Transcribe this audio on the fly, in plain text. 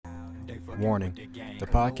Warning: the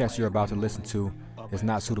podcast you're about to listen to is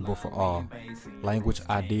not suitable for all. Language,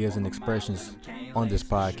 ideas, and expressions on this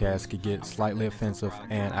podcast could get slightly offensive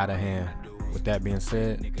and out of hand. With that being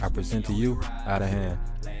said, I present to you Out of Hand.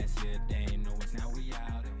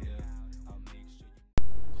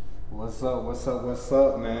 What's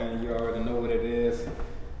up, man? You already know what it is.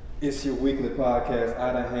 It's your weekly podcast,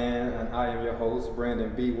 Out of Hand, and I am your host,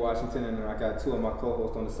 Brandon B. Washington, and I got two of my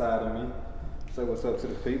co-hosts on the side of me. Say what's up to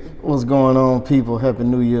the people. What's going on, people? Happy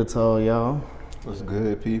New Year to all y'all. What's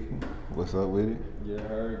good, people? What's up with it? You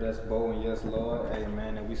heard, that's Bo and yes, Lord. Hey,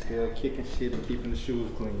 man, and we still kicking shit and keeping the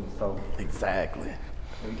shoes clean. So Exactly.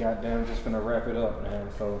 we goddamn just finna wrap it up, man.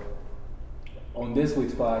 So on this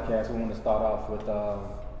week's podcast, we want to start off with,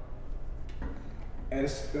 and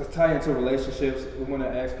let's tie into relationships. We want to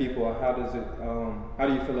ask people, how do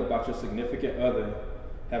you feel about your significant other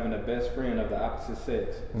having a best friend of the opposite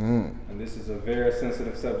sex? And this is a very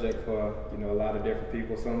sensitive subject for a lot of different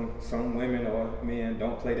people. Some women or men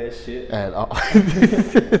don't play that shit At all.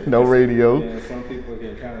 No radio. Yeah, some people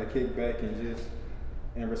can kind of kick back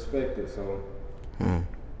and respect it. So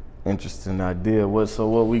Interesting idea. You want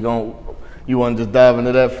to just dive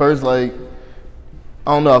into that first? Like,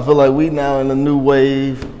 I don't know. I feel like we now in a new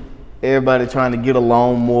wave. Everybody trying to get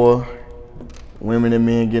along more. Women and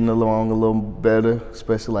men getting along a little better,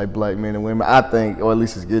 especially like black men and women. I think, or at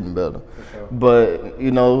least it's getting better. Sure. But,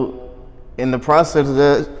 in the process of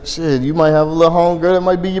that, shit, you might have a little homegirl that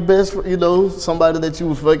might be your best friend, somebody that you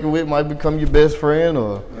was fucking with might become your best friend,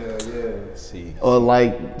 or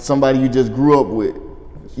like somebody you just grew up with.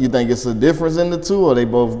 You think it's a difference in the two, or they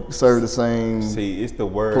both serve the same it's the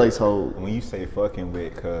word placehold? When you say fucking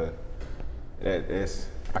with, cause that's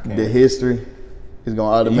I can't. The history is gonna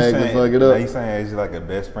automatically fuck it up. You saying it's like a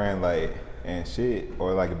best friend, like and shit,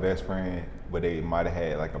 or like a best friend, but they might have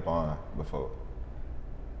had like a bond before.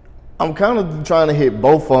 I'm kind of trying to hit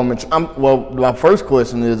both of them. My first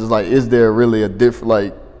question is like, is there really a different?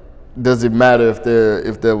 Like, does it matter if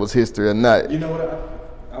there was history or not? You know what?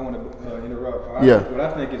 I want to interrupt. What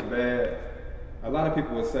I think is bad, a lot of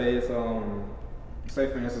people would say it's, say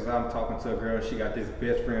for instance, I'm talking to a girl and she got this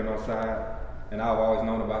best friend on side, and I've always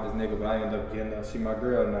known about this nigga, but I end up getting her, she my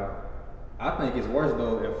girl now. I think it's worse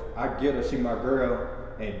though if I get her, she my girl,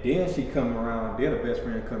 and then she come around, then a best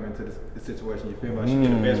friend come into the situation, you feel me? Like she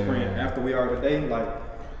get a best friend after we already dating, like,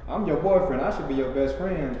 I'm your boyfriend, I should be your best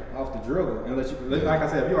friend off the dribble. Unless like I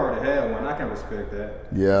said, if you already had one, I can respect that.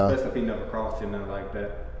 Yeah. Especially if he never crossed you, nothing like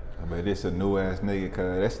that. But it's a new ass nigga,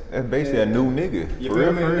 cause that's basically a new nigga. You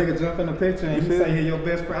feel me? A nigga jump in the picture and you say he your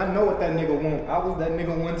best friend. I know what that nigga want. I was that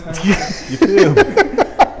nigga one time. You feel me?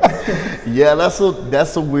 Yeah, that's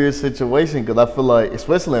a weird situation, because I feel like,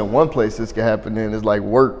 especially in one place this can happen in, is like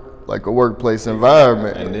work, like a workplace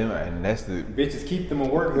environment. And that's the bitches keep them a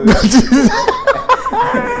work hood.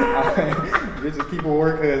 Bitches keep a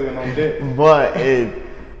work hood when I'm dead. But I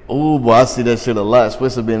see that shit a lot,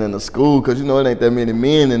 especially being in the school, because it ain't that many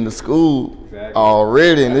men in the school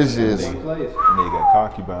already, and it's just they got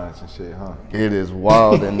concubines and shit, huh? It is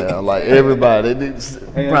wild in there. Like everybody,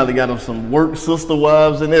 probably got them some work sister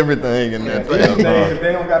wives and everything in that thing. If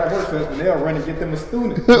they don't got a work husband, they'll run and get them a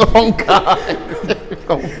student. Oh God!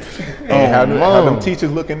 How them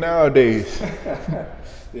teachers looking nowadays?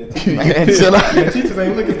 Teachers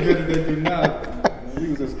ain't looking as good as they do now. When we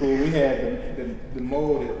was in school, we had the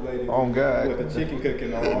molded lady with the chicken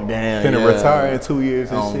cooking on. Damn, finna retire in 2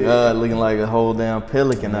 years and shit. God, looking like a whole damn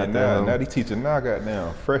pelican out there. Now these teachers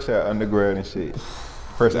goddamn fresh out undergrad and shit.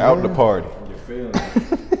 Fresh out the party. You feel me?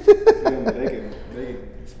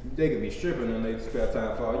 They could be stripping and they spare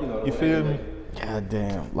time for You feel me? God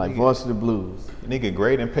damn, like Varsity Blues. Nigga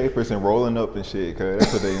grading papers and rolling up and shit, cause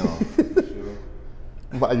that's what they on.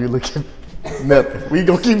 Why you looking? Nothing. We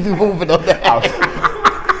gonna keep you moving up the house.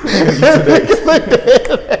 I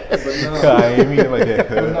ain't mean like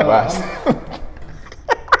that.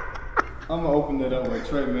 I'm gonna open it up with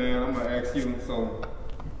Trey, man. I'm gonna ask you. So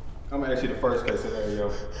I'm gonna ask you the first case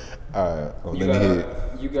scenario. Alright, let me hear.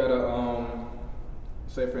 You gotta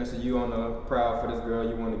say for instance you on the prowl for this girl.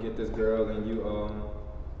 You want to get this girl, and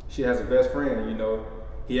she has a best friend.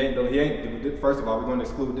 He ain't. First of all, we're going to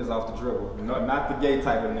exclude this off the dribble. No, not the gay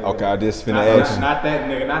type of nigga. Okay, I just finna ask you. Not that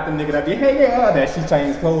nigga. Not the nigga that be that she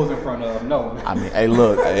changed clothes in front of. No. I mean, hey,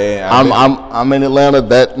 look. I'm in Atlanta.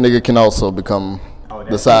 That nigga can also become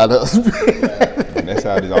the side husband. That's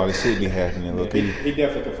how all this shit be happening. Look, he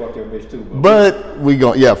definitely can fuck your bitch too. But we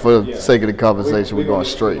going, for the sake of the conversation, we're going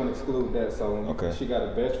straight. We're going to exclude that. So she got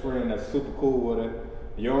a best friend that's super cool with her.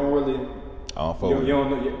 You don't really. I don't fuck with I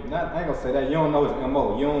ain't gonna say that. You don't know his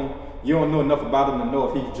MO. you don't know enough about him to know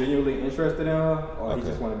if he's genuinely interested in her or he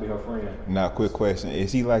just want to be her friend. Now, quick question: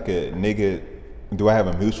 is he like a nigga? Do I have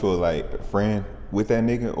a mutual like friend with that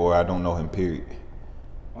nigga, or I don't know him? Period.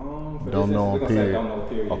 Don't know him. Period. Don't know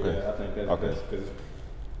period. Okay. Yeah, I think that's best because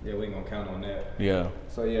we ain't gonna count on that. Yeah.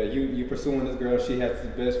 So yeah, you pursuing this girl. She has his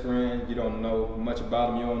best friend. You don't know much about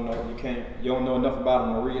him. You don't know enough about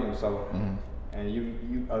him to read him. So, and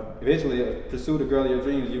you eventually pursue the girl of your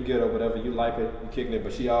dreams. You get her whatever you like her. You kicking it,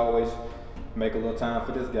 but she always make a little time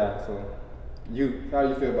for this guy. So, how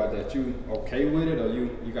you feel about that? You okay with it, or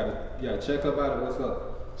you gotta check about it? What's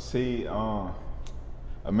up? See,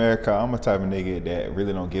 America, I'm a type of nigga that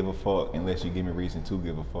really don't give a fuck unless you give me reason to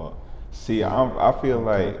give a fuck. See, I feel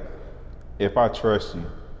like if I trust you,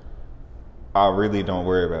 I really don't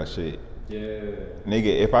worry about shit. Yeah. Nigga,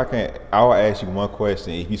 if I can't, I'll ask you one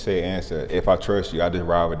question. If you say answer, if I trust you, I just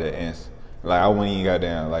ride with that answer. Like, I wouldn't even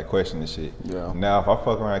goddamn, like, question the shit. Yeah. Now, if I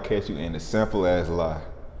fuck around and catch you in a simple ass lie,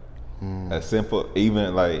 a simple,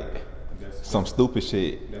 even like some stupid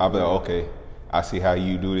shit, I'll be like, okay, I see how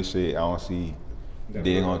you do this shit. I don't see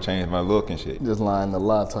they gonna change my look and shit. Just lying to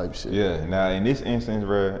lie type shit. Yeah. Now, in this instance,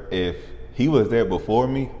 bro, if he was there before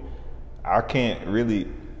me, I can't really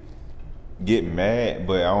get mad,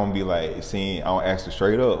 but I don't be like I don't ask her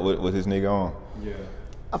straight up what this nigga on. Yeah.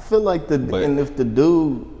 I feel like and if the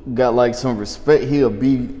dude got like some respect, he'll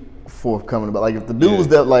be forthcoming about. Like if the dude was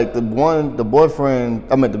that like the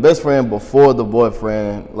best friend before the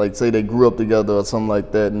boyfriend, like say they grew up together or something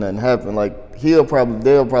like that, and nothing happened. Like they'll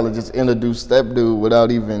probably just introduce that dude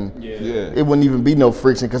without even. It wouldn't even be no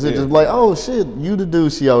friction because it's just like, oh shit, you the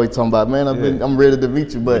dude she always talking about, man. I'm ready to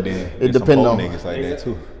meet you, but it depends on niggas like that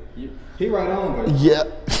too. He right on, but yeah.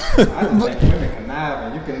 I just think women connive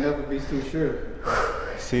and you can never be too sure.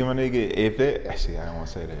 See my nigga, if that actually I don't want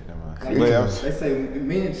to say that. Never mind. Like, they say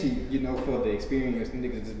men cheat, for the experience.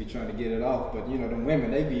 Niggas just be trying to get it off, but them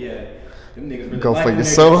women they be them niggas really go like for your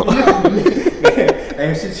soul.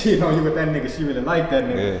 And if she cheat on you with that nigga, she really like that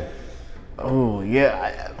nigga. Yeah. Oh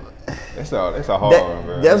yeah. That's a hard one,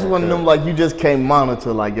 bro. That's one of them like you just can't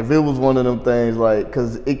monitor. Like if it was one of them things, like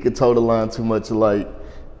because it could toe the line too much, like.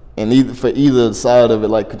 And either side of it,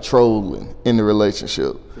 like controlling in the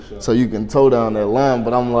relationship, so you can toe down that line.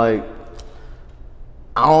 But I'm like,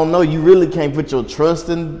 I don't know. You really can't put your trust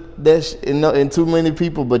in that in too many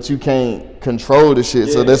people, but you can't control the shit.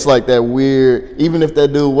 Yeah. So that's like that weird. Even if that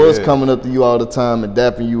dude was coming up to you all the time and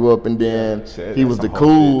dapping you up, and then he was the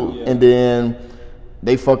cool, and then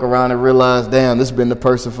they fuck around and realize, damn, this has been the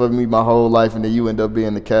person for me my whole life, and then you end up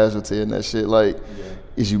being the casualty and that shit. Like.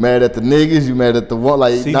 Is you mad at the niggas? You mad at the one?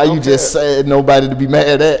 Like now you just said nobody to be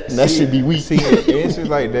mad at, and that should be weak. See, it's just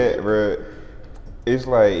like that, bro. It's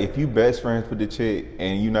like if you best friends with the chick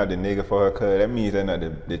and you not the nigga for her, cuz that means that's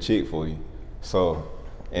not the chick for you. So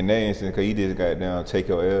in that instance, cuz you just got down, take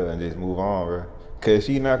your L and just move on, bro. Cuz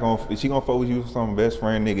she gonna fuck with you with some best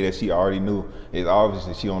friend nigga that she already knew. It's obvious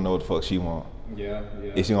that she don't know what the fuck she want. Yeah.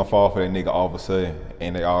 Is she gonna fall for that nigga all of a sudden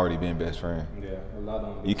and they already been best friend? Yeah, a lot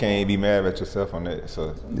of them. You can't be mad at yourself on that.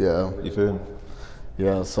 So you feel me?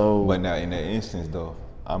 Yeah. So. But now in that instance though,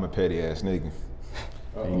 I'm a petty ass nigga.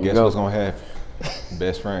 And guess what's gonna happen?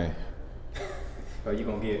 Best friend. So you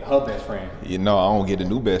gonna get her best friend? I don't get a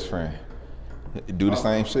new best friend. Do the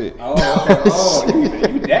same shit. Oh, okay. Oh,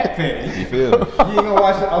 you that petty. You feel me? You ain't gonna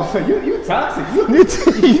watch it. Oh, so you toxic.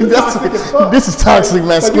 You toxic as fuck. This is toxic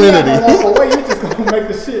masculinity. So you not gonna walk away. You just gonna make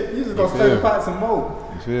the shit. You just gonna stir the pot some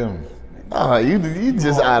more. You feel me? You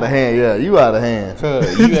just out of hand. Yeah, you out of hand.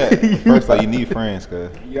 Cause first of all, you need friends, cuz.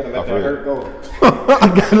 You gotta let that hurt go. I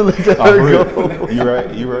gotta let that hurt go. You right.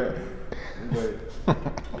 But,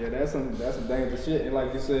 yeah, that's some dangerous shit. And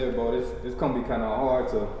like you said, bro, it's gonna be kind of hard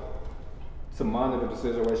to monitor the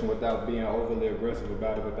situation without being overly aggressive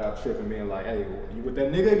about it, without tripping, being like, hey, you with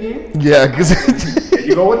that nigga again? Yeah, cause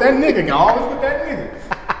you go with that nigga, you always with that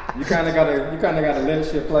nigga. You kinda gotta let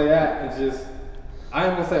shit play out and just, I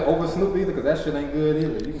ain't gonna say over snoop either, cause that shit ain't good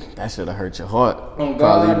either. That shit'll hurt your heart. On God,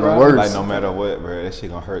 probably even bro. worse. Like no matter what, bro, that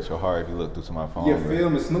shit gonna hurt your heart if you look through to my phone. You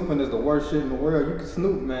feel me? Snooping is the worst shit in the world. You can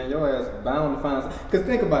snoop, man. Your ass bound to find something. Cause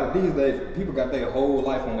think about it, these days, people got their whole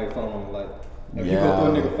life on their phone. Like, if you go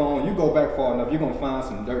through a nigga phone, you go back far enough, you're gonna find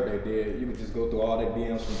some dirt they did. You can just go through all their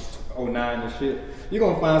DMs from 09 and shit. You're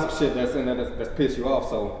gonna find some shit that's in there that's pissed you off.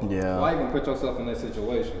 So why even put yourself in that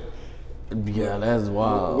situation? Yeah, that's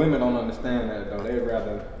wild. Women don't understand that though. They'd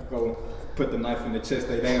rather go put the knife in the chest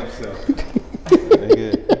they damn self.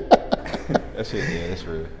 That shit, yeah, that's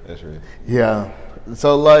real. That's real. Yeah.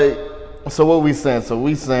 So what we saying? So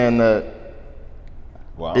we saying that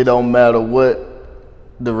it don't matter what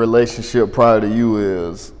the relationship prior to you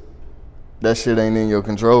is, that shit ain't in your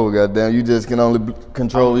control. Goddamn, you just can only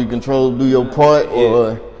control. You control, do your part,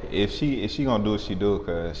 or if she gonna do what she do,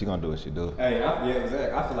 cause she gonna do what she do. Hey, yeah,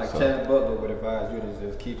 exactly. I feel like Chad Butler would advise you to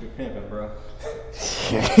just keep it pimping, bro.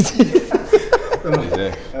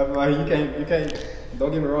 Like, you can't.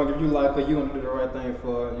 Don't get me wrong. If you like her, you gonna do the right thing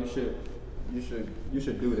for her. You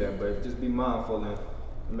should do that, but just be mindful and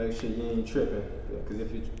make sure you ain't tripping.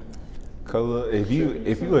 Cause if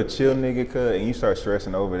you a chill nigga, cuz, and you start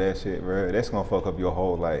stressing over that shit, bro, that's gonna fuck up your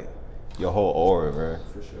whole aura, bro.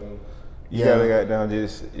 For sure. Yeah. You gotta goddamn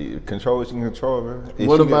just control what you can control, bro.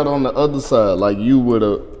 What about on the other side, like you with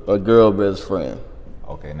a girl best friend?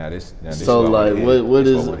 Okay, now this. So like,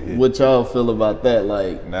 what y'all feel about that?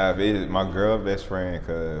 Like, nah, it's my girl best friend,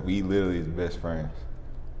 cause we literally is best friends.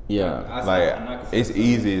 Yeah, like it's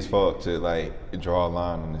easy as fuck to like draw a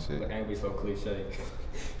line on this shit. Like, ain't be so cliche.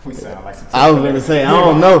 We sound like some. I was gonna say I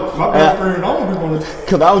don't know. My best friend, I don't be gonna.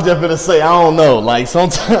 Cause I was just gonna say I don't know. Like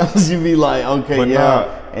sometimes you be like, okay, but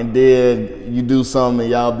and then you do something and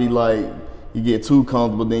y'all be like, you get too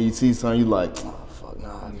comfortable, then you see something, you like, oh fuck,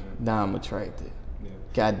 nah, I'm attracted. Yeah.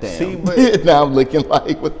 Goddamn. See, but now I'm looking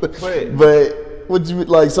like what the. But what you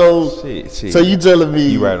like? So shit. So you telling me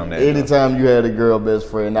you right on that? Anytime you had a girl best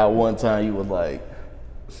friend, not one time you was like.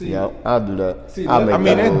 Yeah, I'll do that. See,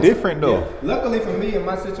 that's different though. Yeah. Luckily for me, in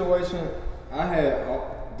my situation, I had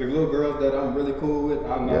the little girls that I'm really cool with.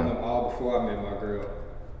 I've known them all before I met my girl,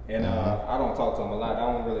 and I don't talk to them a lot.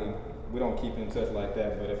 We don't keep in touch like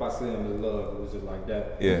that. But if I see them in love, it was just like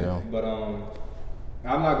that. Yeah. But I'm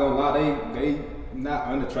not gonna lie, they not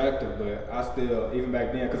unattractive, but I still, even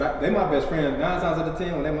back then, cause they my best friend. 9 times out of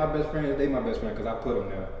 10, when they my best friend, they my best friend, cause I put them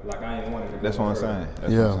there. Like I ain't wanted to. That's what I'm saying.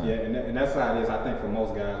 And that's how it is. I think for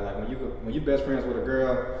most guys, like when you best friends with a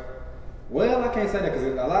girl. Well, I can't say that because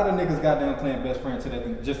a lot of niggas got down playing best friend so they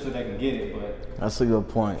can get it. But that's a good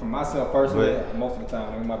point. For myself personally, most of the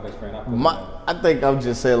time, when my best friend, I think I'm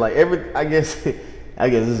just saying like I guess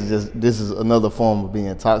this is another form of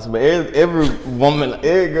being toxic. But every woman,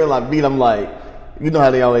 every girl I meet, I'm like, you know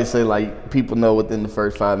how they always say like people know within the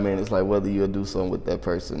first 5 minutes like whether you'll do something with that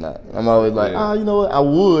person or not. I'm always like, you know what, I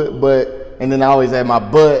would, and then I always add my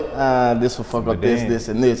this will fuck up this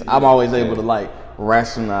and this. I'm always able to like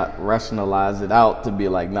rationalize it out to be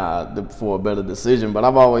like, for a better decision. But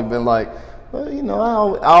I've always been like, well, you know,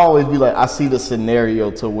 I always be like, I see the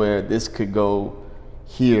scenario to where this could go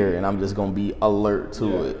here, and I'm just gonna be alert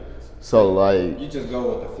to it. So like, you just go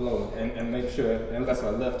with the flow and make sure, unless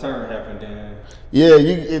a left turn happened, then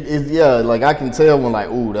like I can tell when like,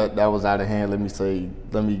 ooh, that was out of hand. Let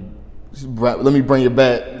me bring it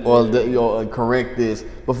back or correct this.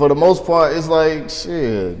 But for the most part, it's like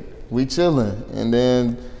shit, we chilling, and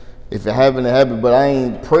then if it happened, it happened. But I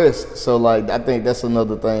ain't pressed, so like I think that's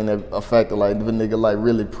another thing that a factor. Like if a nigga like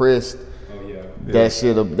really pressed, that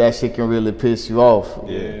shit can really piss you off.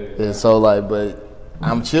 And so like, but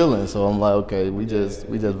I'm chilling, so I'm like, okay, we just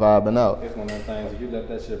vibing out. It's one of the things. If you let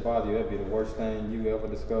that shit bother you, that'd be the worst thing you ever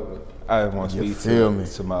discovered. I want to speak to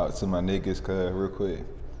my niggas, cuz real quick.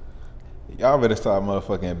 Y'all better start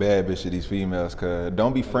motherfucking bad bitch to these females, cuz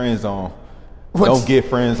don't be friends on. Don't get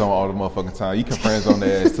friends on all the motherfucking time. You can friends on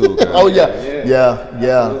their ass too, cuz. Oh yeah.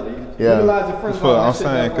 Utilize your friends on I'm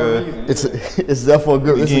saying, cuz it's therefore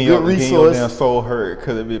good. It's a good resource. Your damn soul hurt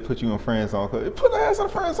because it put you in friend zone. Cause it put the ass in the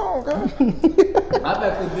friend zone, cuz. I've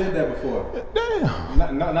actually did that before.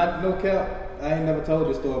 Damn. Not no cap. I ain't never told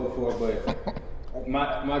this story before, but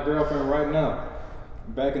my girlfriend right now.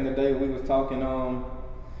 Back in the day, we was talking.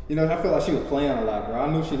 You know, I feel like she was playing a lot, bro. I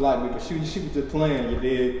knew she liked me, but she was just playing. You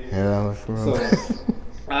did. Yeah. So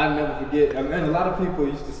I never forget. I mean, a lot of people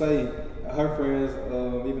used to say her friends,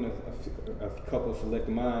 even a couple select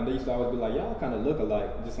of mine, they used to always be like, y'all kind of look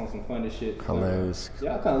alike, just on some funny shit. Hilarious.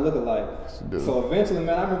 Y'all kind of look alike. So eventually,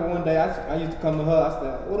 man, I remember one day I used to come to her, I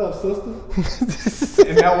said, what up, sister?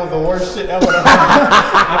 And that was the worst shit ever.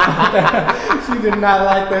 She did not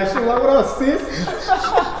like that. She was like, what up, sis?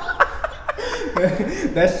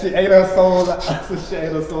 That shit ate her soul. She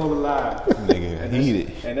ate her soul alive. Nigga,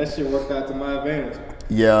 heated. And that shit worked out to my advantage.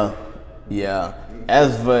 Yeah.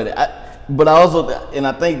 As for but I also, and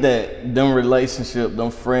I think that them relationships,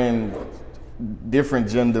 different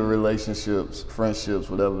gender relationships, friendships,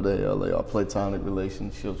 whatever they are, platonic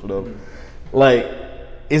relationships, whatever. Like,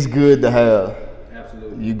 it's good to have.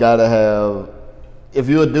 Absolutely. You gotta have. If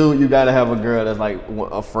you're a dude, you gotta have a girl that's like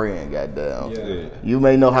a friend, goddamn. Yeah. You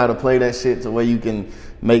may know how to play that shit to where you can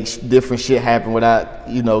make different shit happen without,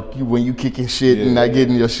 when you kicking shit and not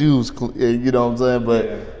getting your shoes, you know what I'm saying? But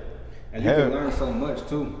And you can learn so much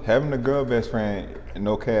too. Having a girl best friend,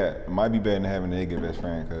 no cap, might be better than having a nigga best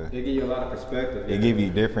friend, cause they give you a lot of perspective. It give you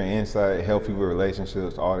different insight, help you with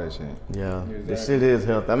relationships, all that shit. Yeah, exactly. This shit is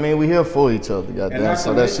healthy. I mean, we here for each other, goddamn.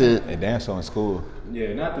 So that shit. And dance in school.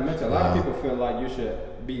 Yeah, not to mention a lot of people feel like you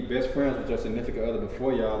should be best friends with your significant other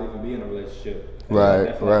before y'all even be in a relationship.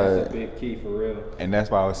 Right, That's a big key for real. And that's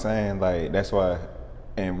why I was saying, like, that's why.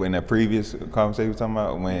 And when the previous conversation we were talking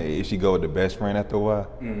about, when if she go with the best friend after a while,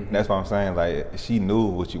 that's what I'm saying. Like, she knew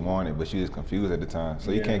what you wanted, but she was confused at the time.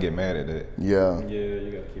 So you can't get mad at that. Yeah. Yeah,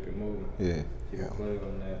 you gotta keep it moving. Yeah. Keep it playing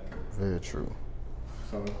on that. Very true.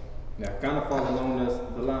 So now, kind of following on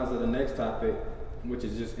the lines of the next topic, which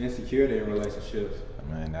is just insecurity in relationships.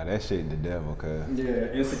 Man, now that shit the devil, cuz.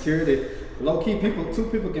 Yeah, insecurity. Low key, two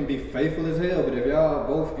people can be faithful as hell, but if y'all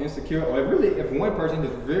both insecure, or if one person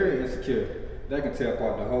is very insecure, that can tear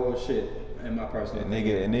apart the whole shit. In my personal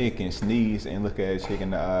opinion. A nigga can sneeze and look at a chick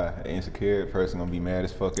in the eye. An insecure person gonna be mad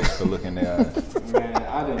as fuck for looking in their eyes. Man,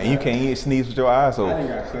 I didn't. And you can't even sneeze with your eyes open. I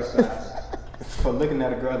didn't got cussed out for looking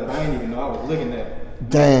at a girl that I didn't even know I was looking at.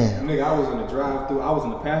 Damn. Nigga, I was in the drive-through. I was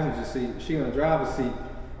in the passenger seat. She in the driver's seat.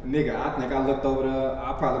 Nigga, I think I looked over there.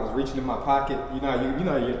 I probably was reaching in my pocket. You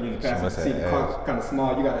know, you're in the passenger seat. The car kind of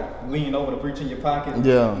small. You gotta lean over to reach in your pocket.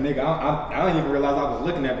 Yeah. Nigga, I didn't even realize I was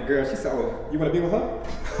looking at the girl. She said, "Oh, you wanna be with her?"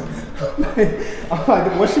 I'm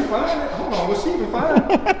like, "Was she fine? Hold on, was she even fine?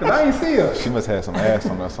 Cause I ain't see her." She must have some ass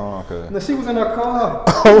on that song, cuz. No, she was in her car.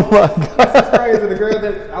 Oh my God. That's crazy. The girl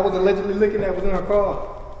that I was allegedly looking at was in her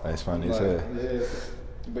car. That's funny as hell. Yes.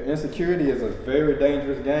 But insecurity is a very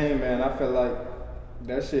dangerous game, man. I feel like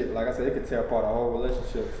that shit, like I said, it could tear apart a whole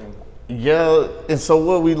relationship. Yeah, and so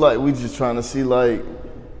what we just trying to see, like,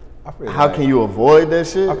 how like, can you avoid that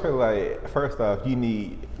shit? I feel like, first off, you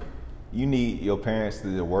need your parents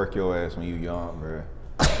to work your ass when you young, bro.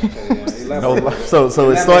 So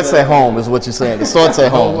it starts at home, is what you're saying. It starts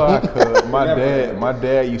at home. My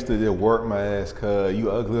dad used to just work my ass, cuz you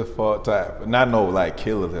ugly as fuck type. Not no like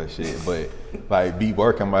killers or shit, but like be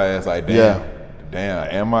working my ass like damn,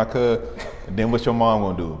 am I cuz? And then what your mom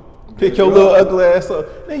gonna do? Pick your little ugly ass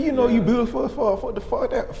up. Then you know you beautiful as fuck. What the fuck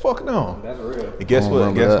that? Fuck no. That's real. And guess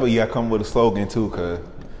what? You gotta come with a slogan too, cuz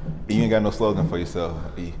you ain't got no slogan for yourself.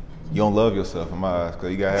 You don't love yourself in my eyes,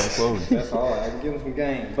 cause you gotta have a slogan. That's hard. I can give them some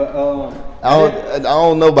game, but I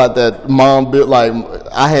don't know about that. Mom built like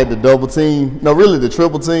I had the double team. No, really the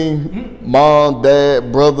triple team. Mm-hmm. Mom,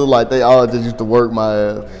 dad, brother, like they all just used to work my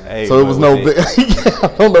ass. Hey, so it was no big. I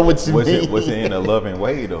don't know what you mean. Was it in a loving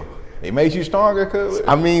way though? It made you stronger, cuz.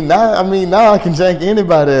 I mean now I can jank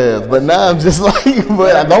anybody's ass, but now I'm just like,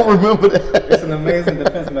 but I don't remember that. It's an amazing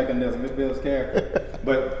defense mechanism. It builds character.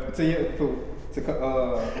 But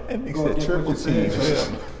and go against triple team.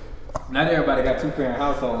 Not everybody got two-parent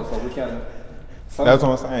households, so we kind of. That's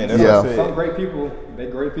what I'm saying. That's what I said. Some great people, they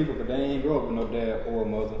great people, but they ain't grow up with no dad or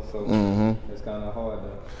mother, so it's kind of hard to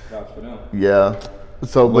vouch for them. Yeah.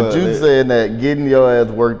 So, but you saying that getting your ass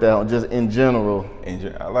worked out, just in general,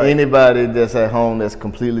 anybody that's at home that's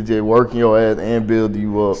completely just working your ass and building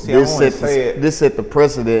you up, this set the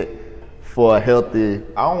precedent for a healthy,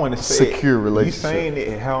 I don't want to say secure relationship. You saying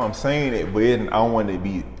it how I'm saying it, but I don't want it to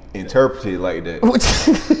be interpreted like that.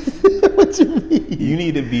 What you mean? You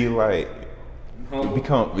need to be like,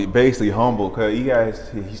 become basically humble, cause you guys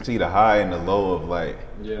see the high and the low of like,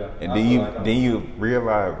 and then you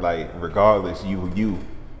realize like regardless you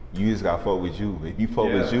just gotta fuck with you. If you fuck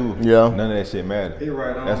with you, none of that shit matters. You're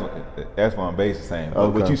right on. That's what I'm basically saying.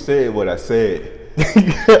 But what you said, what I said.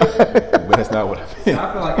 But that's not what I meant.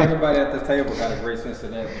 I feel like everybody at this table got a great sense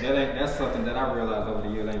of that. But that's something that I realized over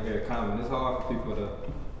the years ain't very common. It's hard for people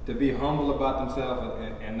to be humble about themselves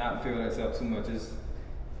and not feel themselves too much.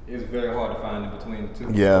 It's very hard to find in between the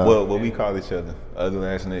two. Yeah. Well, what we call each other, ugly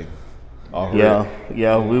ass nigga.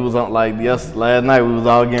 Yeah. We was on like last night. We was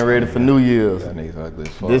all getting ready for New Year's. That nigga's ugly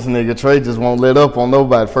as fuck. This nigga Trey just won't let up on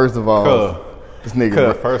nobody. First of all. This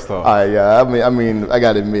nigga, first off. All right, yeah. I mean, I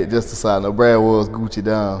gotta admit, just a side note, Brad was Gucci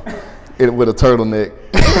down with a turtleneck.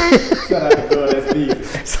 Shout out to God, that's me.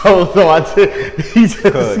 So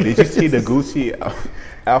did you see the Gucci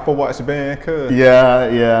Apple Watch band?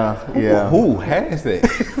 Yeah. Who has that?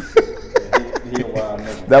 He a wild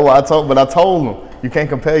nigga. That's what I told him. You can't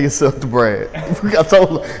compare yourself to Brad. I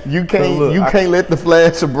told him you can't let the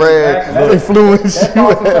flash of Brad influence That's you.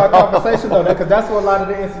 also our conversation though, because that's where a lot of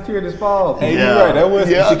the insecurities fall. Hey, you're right. That was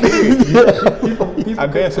insecurity. People I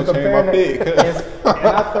dance to change my fit. And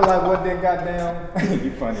I feel like what then goddamn,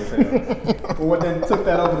 you funny as hell. But what then took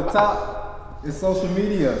that over the top is social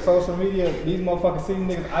media. Social media, these motherfuckers see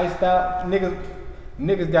niggas iced out. Niggas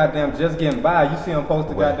niggas goddamn just getting by. You see them post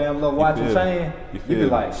the goddamn little watch and chain. You be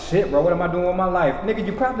like, shit, bro, what am I doing with my life? Nigga,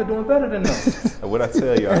 you probably doing better than them. What I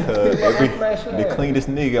tell y'all, the cleanest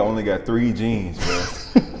nigga only got 3 jeans,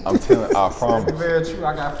 bro. I'm telling, I promise. Very true.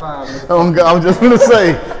 I got 5. I'm just gonna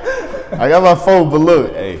say, I got my 4, but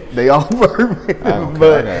look, hey, they all perfect.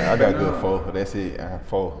 I got good 4. That's it. I have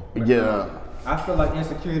 4. Yeah. I feel like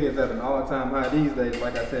insecurity is at an all-time high these days.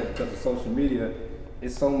 Like I said, because of social media,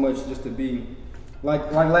 it's so much just to be.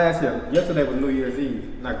 Like last year, yesterday was New Year's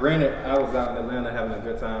Eve. Now granted, I was out in Atlanta having a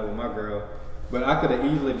good time with my girl, but I could have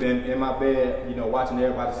easily been in my bed, you know, watching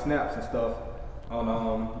everybody's snaps and stuff on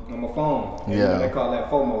my phone. And, you know, they call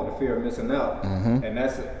that FOMO, the fear of missing out. And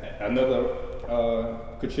that's another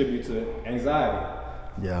contribute to anxiety.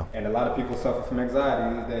 Yeah. And a lot of people suffer from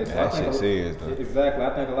anxiety these days. So that shit serious though. Exactly.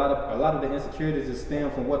 I think a lot of the insecurities just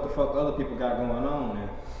stem from what the fuck other people got going on, man.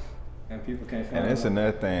 And people can't find. And that's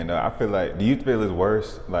another thing though. I feel like, do you feel it's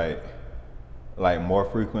worse, like more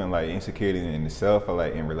frequent, like insecurity in itself, or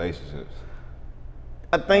like in relationships?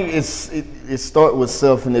 I think it starts with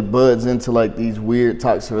self and it buds into like these weird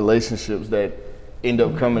toxic relationships that end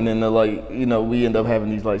up coming into like, you know, we end up having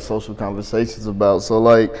these like social conversations about. So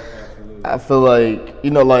like, I feel like,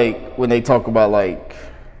 you know, like when they talk about like,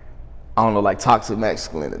 I don't know, like toxic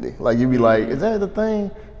masculinity, like you be like, is that the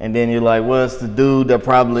thing? And then you're like, well, it's the dude that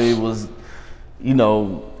probably was, you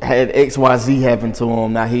know, had XYZ happen to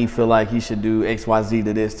him. Now he feel like he should do XYZ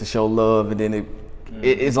to this to show love. And then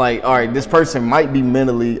it's like, all right, this person might be a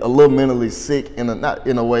little mentally sick not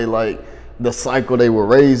in a way like the cycle they were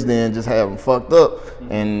raised in just have them fucked up.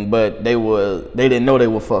 But they didn't know they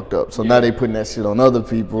were fucked up. So now they putting that shit on other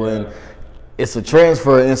people. And it's a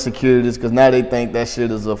transfer of insecurities because now they think that shit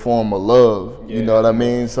is a form of love. You know what I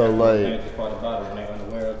mean? So like,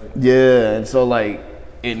 yeah, and so like,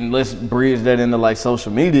 and let's bridge that into like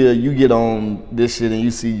social media. You get on this shit and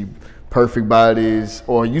you see perfect bodies,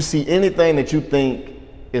 or you see anything that you think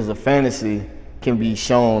is a fantasy can be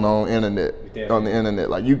shown on the internet.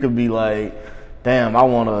 Like you could be like, damn, I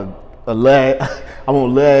want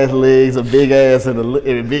little ass legs, a big ass, and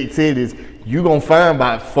big titties. You gonna find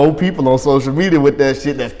about 4 people on social media with that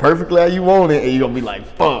shit that's perfectly how you want it, and you gonna be like,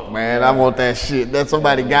 fuck, man, I want that shit. That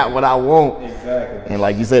somebody got what I want. Exactly. And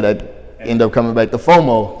like you said, that end up coming back to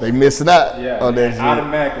FOMO. They missing out on that shit.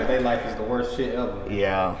 Automatically, their life is the worst shit ever.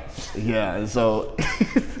 Yeah. And so,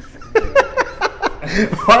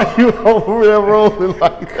 why you over there rolling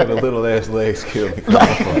like that? The little ass legs kill me.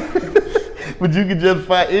 But you can just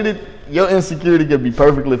find your insecurity can be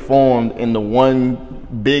perfectly formed in the one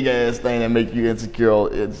big ass thing that make you insecure on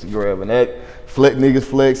Instagram, and that niggas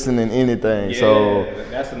flexing and anything. Yeah, so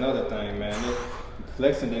that's another thing, man.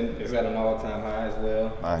 Flexing is at an all-time high as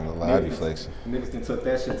well. I ain't gonna lie, I be flexing. Niggas done took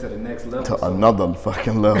that shit to the next level. To another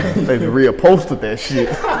fucking level. They reposted that shit.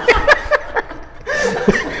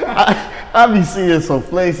 I be seeing some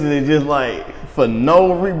flexing and just like for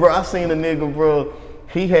no reason, bro. I seen a nigga, bro.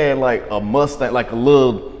 He had like a Mustang, like a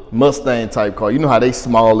little Mustang type car. You know how they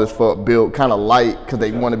small as fuck, built kind of light because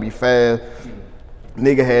they want to be fast.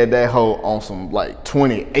 Nigga had that hoe on some like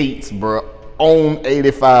 28s, bro, on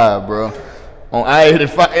 85, bro, on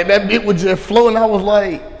I-85, and that bitch was just floating. I was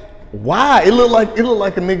like, why? It looked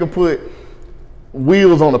like a nigga put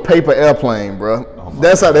wheels on a paper airplane, bro.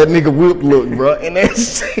 That's how that nigga whip looked, bro. And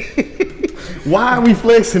that's why are we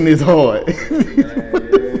flexing this hard?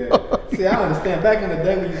 See, I understand. Back in the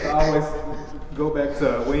day, we used to always go back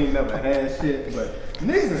to we ain't never had shit, but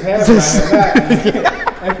niggas is having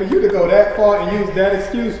that. And for you to go that far and use that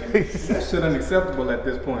excuse, that shit unacceptable at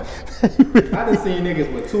this point. I done seen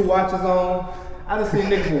niggas with 2 watches on. I done seen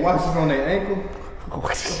niggas with watches on their ankle.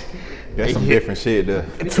 That's some different shit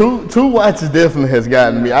though. 2 watches definitely has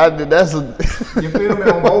gotten me. You feel me?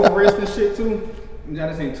 On both wrists and shit too. I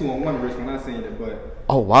done seen 2 on 1 wrist when I seen it, but.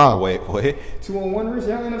 Oh wow! Wait, what? 2 on 1 wrist?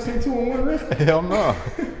 Y'all ain't never seen 2 on 1 wrist? Hell no.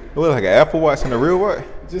 It look like an Apple Watch and a real watch.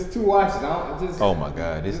 Just 2 watches. Oh my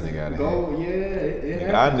God, this nigga out of here.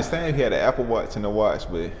 Yeah, I understand if he had an Apple Watch and a watch,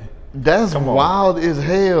 but that's wild as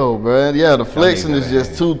hell, bro. Yeah, the flexing is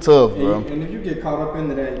just too tough, bro. And if you get caught up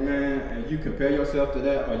into that, man, and you compare yourself to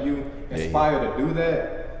that, or you aspire to do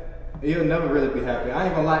that, you'll never really be happy. I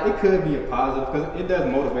ain't gonna lie, it could be a positive because it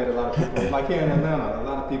does motivate a lot of people. Like here in Atlanta, a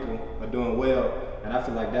lot of people are doing well. And I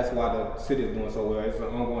feel like that's why the city is doing so well. It's an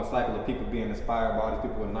ongoing cycle of people being inspired by all these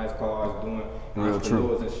people with nice cars, doing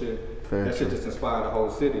entrepreneurs and shit. That shit just inspired the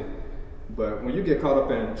whole city. But when you get caught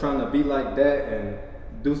up in trying to be like that and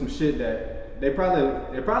do some shit that it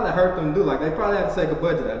probably hurt them to do. Like they probably had to take a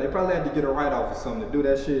budget out. They probably had to get a write-off or something to do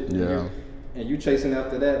that shit. Yeah. And you chasing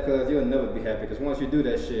after that because you'll never be happy. Because once you do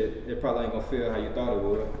that shit, it probably ain't gonna feel how you thought it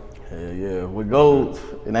would. Yeah. With goals,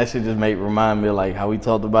 and that shit just remind me of like how we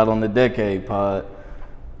talked about on the Decade pod.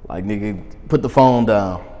 Like, nigga, put the phone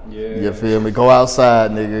down. Yeah. You feel me? Go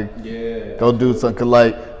outside, nigga. Yeah. Go do something. 'Cause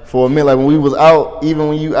like, for a minute, like when we was out, even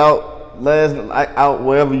when you out out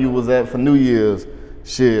wherever you was at for New Year's,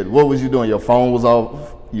 shit, what was you doing? Your phone was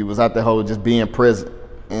off. You was out the whole just being present.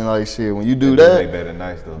 And like, shit, when you do that, make better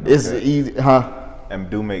nights though. it's easy, huh? And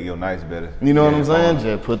do make your nights better. You know what I'm saying?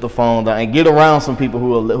 Just put the phone down and get around some people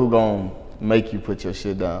who gonna make you put your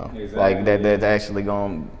shit down. Exactly. Like that's actually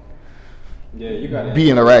gonna you gotta be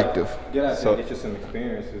interactive. Get out there and get you some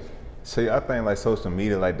experiences. So I think like social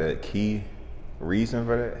media, like the key reason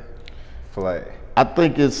for that, for like. I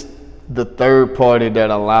think it's the third party that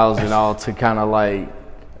allows it all to kind of like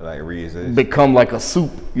reexist. Become like a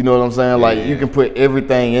soup. You know what I'm saying? Like you can put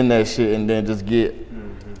everything in that shit and then just get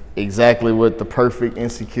exactly what the perfect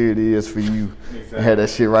insecurity is for you. Exactly. And have that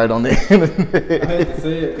shit right on the internet. I hate to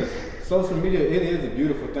say it because social media, it is a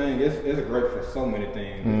beautiful thing. It's great for so many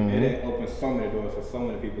things. It opens so many doors for so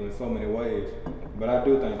many people in so many ways. But I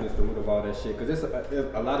do think it's the root of all that shit because it's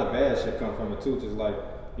a lot of bad shit come from it too. Just like,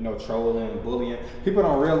 you know, trolling, bullying. People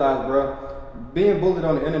don't realize, bro, being bullied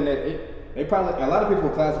on the internet, a lot of people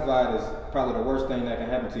classify it as probably the worst thing that can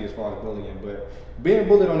happen to you as far as bullying. But being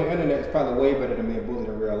bullied on the internet is probably way better than being bullied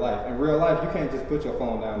in real life. In real life, you can't just put your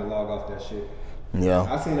phone down and log off that shit. Yeah.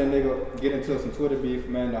 I seen that nigga get into some Twitter beef,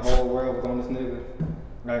 man. The whole world was on this nigga.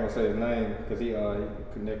 I ain't gonna say his name because he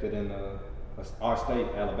connected in our state,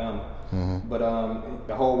 Alabama. But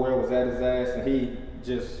the whole world was at his ass, and he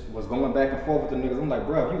just was going back and forth with the niggas. I'm like,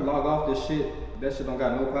 bro, if you log off this shit, that shit don't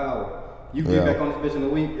got no power. You get back on this bitch in a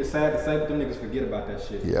week, it's sad to say, but them niggas forget about that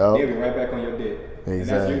shit. They'll be right back on your dick. Exactly. And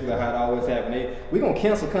that's usually how it always happens. We gonna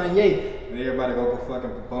cancel Kanye, and everybody go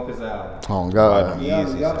fucking bump his album. Oh, God.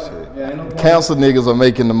 Cancel niggas are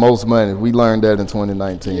making the most money. We learned that in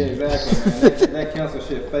 2019. Yeah, exactly, man. that cancel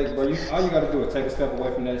shit fake, bro. All you gotta do is take a step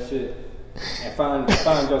away from that shit and find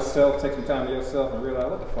yourself, take some time to yourself, and realize,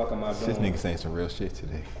 what the fuck am I doing? This nigga saying some real shit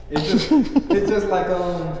today. It's just like,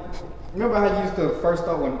 remember how you used to first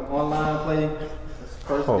start when online play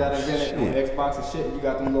first got invented on Xbox and shit, and you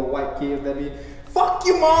got them little white kids that be, fuck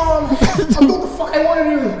you, mom! I'm doing the fuck I want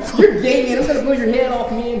to do. You're gay, man. I'm gonna blow your head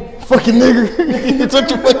off, man. Fucking nigger. You're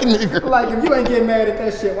such a fucking nigger. Like, if you ain't getting mad at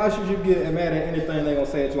that shit, why should you get mad at anything they gonna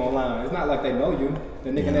say at you online? It's not like they know you. The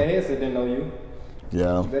nigga in their head said they know you.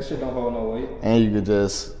 Yeah. That shit don't hold no weight. And you could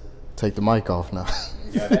just take the mic off now.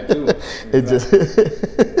 Yeah, that too. It just.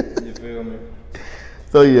 You feel me?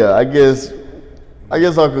 So yeah, I guess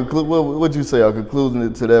I'll conclude. What'd you say? Our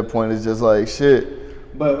conclusion to that point is just like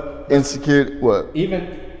shit. But insecurity. What?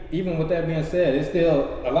 Even with that being said, it's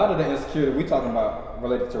still a lot of the insecurity we talking about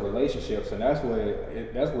related to relationships, and that's where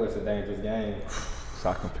it's a dangerous game.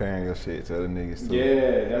 Stop comparing your shit to other niggas too.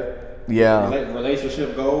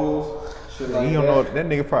 Relationship goals. Like you don't know that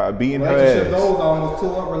nigga probably beating her ass. Relationship goals almost 2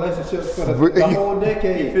 up relationships for the whole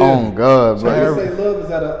decade. Oh God, bro. They say love is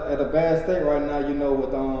at a bad state right now. You know,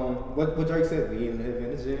 with what Drake said, we live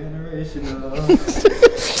in a generation of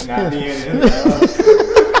not being in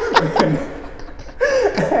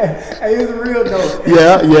Hey, it's real though.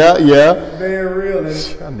 Yeah. Very real.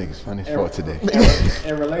 Y'all niggas funny for today.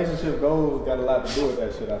 And relationship goals got a lot to do with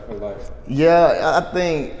that shit, I feel like. Yeah, I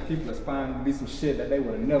think people aspiring to be some shit that they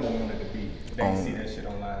would have never wanted to be. They see that shit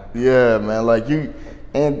online. Yeah, man. Like you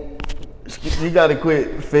gotta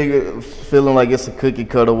quit feeling like it's a cookie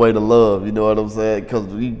cutter way to love. You know what I'm saying?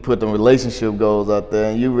 Because you put them relationship goals out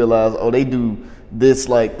there, and you realize, they do this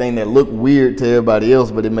like thing that look weird to everybody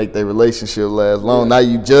else, but it make their relationship last long. Now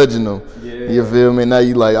you judging them. You feel me? Now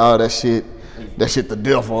you like, that shit the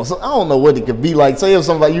devil. So I don't know what it could be like. Say if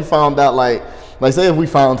somebody you found out like say if we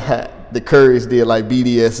found out the Currys did like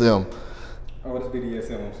BDSM. Oh, what is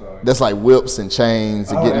BDSM? I'm sorry. That's like whips and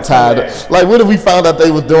chains and getting tied up. Like, what if we found out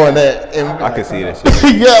they was doing that? And I can see that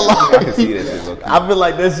shit. Yeah, like, I can see that shit. I feel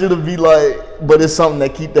like that should be like, but it's something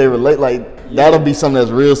that keep their that'll be something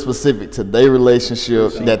that's real specific to their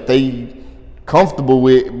relationship that they comfortable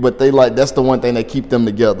with, but they like that's the one thing that keep them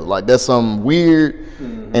together. Like that's something weird,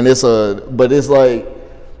 and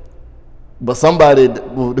but somebody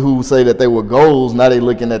who say that they were goals, now they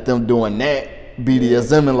looking at them doing that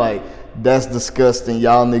BDSM and like, that's disgusting.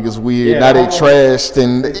 Y'all niggas weird. Now they trashed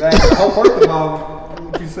and exactly. First of all,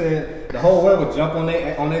 what you said, the whole world would jump on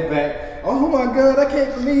their back. Oh my God, I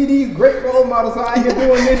can't believe these great role models are out here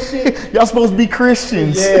doing this shit. Y'all supposed to be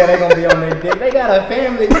Christians. Yeah, they gonna be on their dick. They got a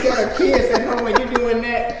family, they got a kids at home, and you doing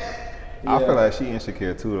that. I feel like she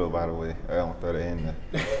insecure too, though. By the way, I don't throw that in there.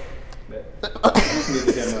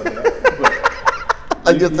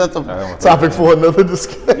 I guess that's a topic for another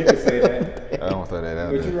discussion. You can say that. I don't throw that out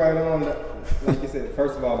out But you're right on. Like you said,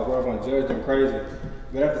 first of all, the world gonna judge them crazy.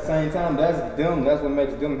 But at the same time, that's them. That's what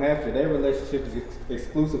makes them happy. Their relationship is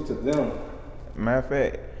exclusive to them. Matter of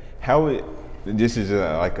fact, this is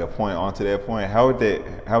like a point onto that point. How would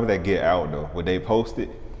that get out though? Would they post it?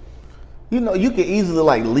 You know, you could easily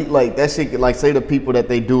like that shit. Like, say the people that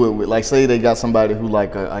they do it with, like, say they got somebody who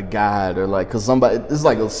like a guide or like, cause somebody, it's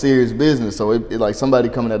like a serious business. So it like somebody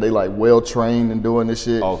coming that they like well trained and doing this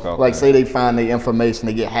shit. Okay. Like, say they find their information,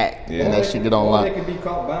 they get hacked, and that shit get online. Or they could be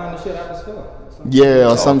caught buying the shit out the store. Yeah,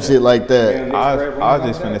 or some shit like that. Yeah, I was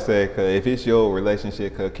just finna say, cause if it's your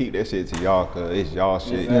relationship, cause keep that shit to y'all, cause it's y'all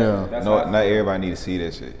shit. Exactly. Yeah. No, not everybody need to see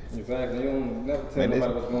that shit. Exactly. You don't never tell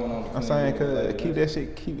nobody what's going on. I'm saying, cause keep that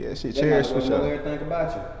shit They cherished might for know sure. everything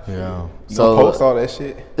about you. Yeah. You gonna post all that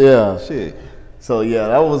shit? Yeah. Shit. So yeah,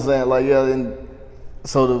 that was saying like, yeah, and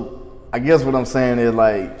so I guess what I'm saying is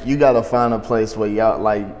like, you gotta find a place where y'all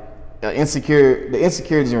like the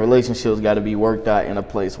insecurities in relationships got to be worked out in a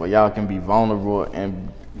place where y'all can be vulnerable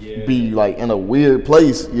and be like in a weird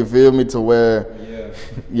place. You feel me? To where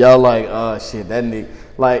y'all like, oh shit, that nigga.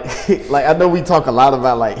 Like, like I know we talk a lot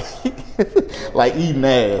about like, like eating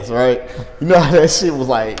ass, right? You know how that shit was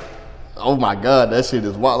like. Oh my God, that shit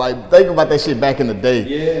is wild. Like, think about that shit back in the day.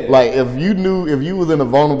 Yeah. Like, if you was in a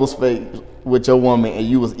vulnerable space with your woman and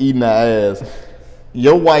you was eating her ass,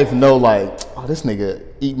 your wife know like, oh, this nigga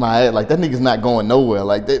eat my ass. Like, that nigga's not going nowhere.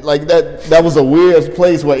 Like that was a weird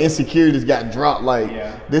place where insecurities got dropped. Like,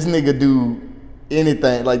 this nigga do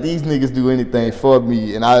anything. Like, these niggas do anything for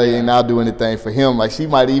me, and I'll do anything for him. Like, she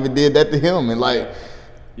might even did that to him, and like.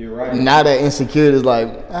 You're right. Now that insecurity is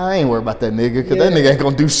like, I ain't worried about that nigga, cause that nigga ain't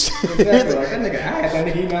gonna do shit. Exactly. Like, that nigga, I had that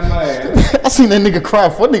nigga eating out my ass. I seen that nigga cry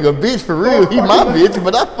for nigga bitch for real. He my bitch,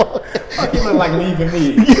 but I fuck. He look like leaving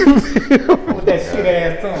me with that shit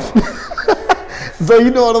ass tongue. So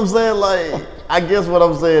you know what I'm saying? Like, I guess what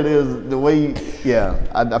I'm saying is the way.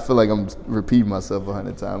 I feel like I'm repeating myself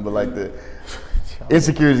 100 times, but like the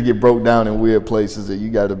insecurities get broke down in weird places, and you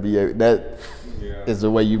got to be that. Is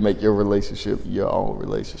the way you make your relationship your own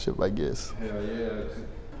relationship, I guess. Hell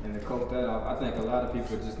yeah. And to cope that off, I think a lot of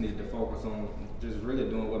people just need to focus on just really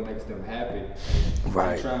doing what makes them happy.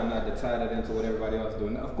 Right. And trying not to tie that into what everybody else is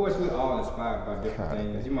doing. Now, of course, we're all inspired by different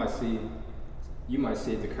things. You might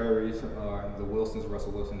see the Currys, the Wilsons,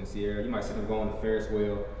 Russell Wilson and Sierra. You might see them go on the Ferris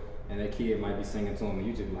wheel, and their kid might be singing to them, and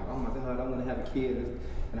you just be like, oh my God, I want to have a kid,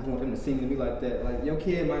 and I want them to sing to me like that. Like, your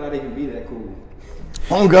kid might not even be that cool.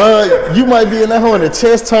 Oh God, you might be in that hole in a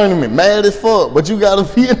chess tournament, mad as fuck, but you gotta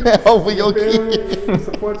be in that hole for your kid.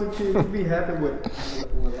 Support your kids, be happy with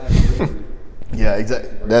life. Yeah,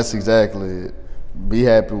 exactly. That's exactly it. Be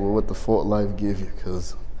happy with what the fuck life give you,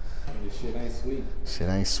 cause shit ain't sweet. Shit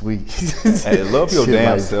ain't sweet. Hey, love your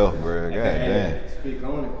damn self, bro. God damn. Speak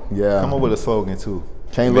on it. Yeah. Come up with a slogan too.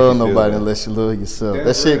 Can't love nobody unless you love yourself.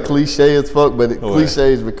 That shit cliche as fuck, but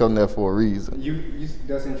cliches become there for a reason.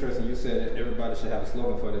 That's interesting. You said that everybody should have a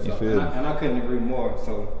slogan for this. And I couldn't agree more.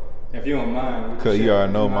 So if you don't mind, cause you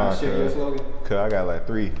already know mine. Cause I got like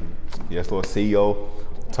 3. Yes, Lord, CEO,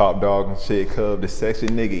 Top Dog and shit. Cub, the sexy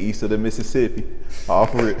nigga east of the Mississippi.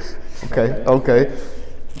 Off it. Okay.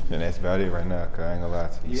 And that's about it right now. Cause I ain't gonna lie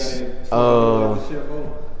to you. You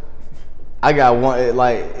got I got one,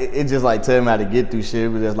 it just like tell me how to get through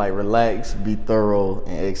shit, but just like relax, be thorough,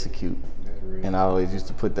 and execute. And I always used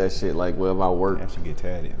to put that shit like wherever I work. I should get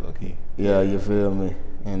tatted, low key. Yeah, you feel me?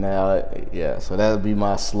 And now, so that would be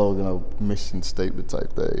my slogan of mission statement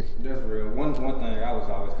type thing. That's real. One thing I was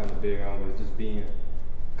always kind of big on was just being,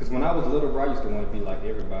 because when I was little, bro, I used to want to be like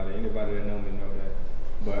everybody. Anybody that know me know that.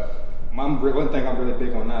 But one thing I'm really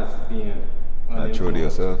big on now is just being not true to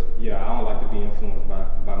yourself. Yeah, I don't like to be influenced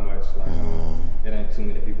by much. Like, it ain't too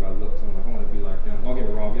many people I look to. Like, I want to be like them. Don't get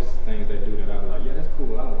me wrong. It's things they do that I be like, yeah, that's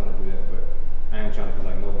cool. I don't want to do that, but I ain't trying to be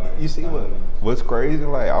like nobody. You see what's crazy?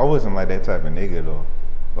 Like, I wasn't like that type of nigga though.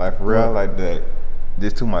 Like for real, like that.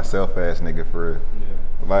 Just to myself ass nigga for real.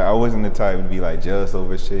 Yeah. Like I wasn't the type to be like jealous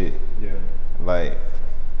over shit. Yeah. Like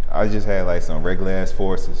I just had like some regular ass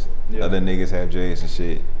forces. Yeah. Other niggas have J's and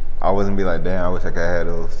shit. I wasn't be like, damn, I wish I could have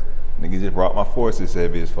those. Niggas just brought my forces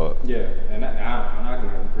heavy as fuck. Yeah, and I can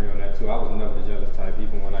agree on that too. I was never the jealous type,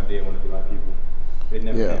 even when I did want to be like people. It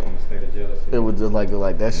never came from a state of jealousy. It was just like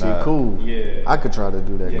that shit cool. Yeah. I could try to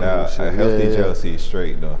do that cool shit. A healthy jealousy is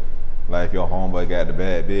straight though. Like if your homeboy got the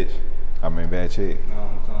bad bitch, bad chick. I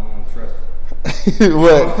don't trust it.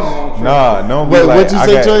 What? Don't be like, I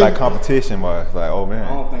got like competition wise. Like, oh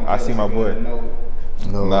man, I see my boy.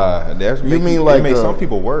 No. Nah, that's you mean like make some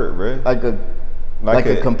people work, bro. Like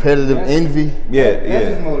a competitive envy? That's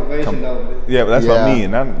his motivation though. Yeah, but that's what I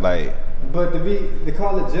mean. I'm like, But to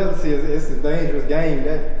call it jealousy it's a dangerous game.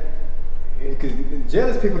 Because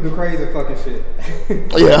jealous people do crazy fucking shit.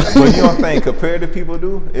 Yeah. But you don't think compared to people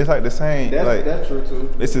do? It's like the same. That's true too.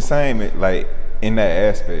 It's the same, like in that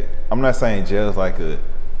aspect. I'm not saying jealous like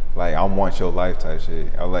I want your life type shit.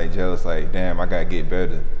 I'm like jealous like, damn, I gotta get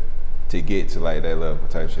better to get to like that level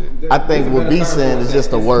type shit. I think what B saying is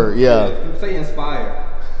just a word. Yeah. Say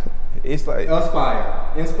inspire. It's like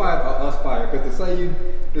inspired or aspire. Because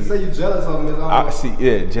to say you jealous of them is almost.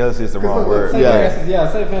 Jealous is the wrong word.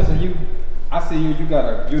 Say for instance, I see you got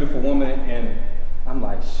a beautiful woman, and I'm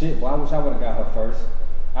like, shit, well, I wish I would have got her first.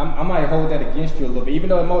 I might hold that against you a little bit, even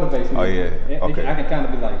though it motivates me. Oh, yeah. Okay. I can kind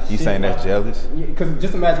of be like, shit. You saying that's jealous? Because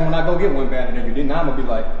just imagine when I go get one better than you, then I'm going to be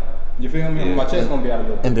like, you feel me? Yeah. My chest going to be out a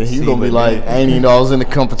little bit. And then he's going to be like, I ain't even know I was in the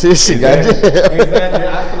competition. Exactly.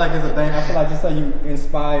 I feel like it's a thing. I feel like just say you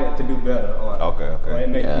inspired to do better. Okay. Or it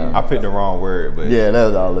make you, I picked the wrong word, but. Yeah,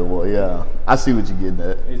 that's all it was. Yeah. I see what you're getting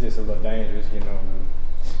at. It's just a little dangerous, you know.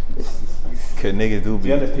 Cause niggas do be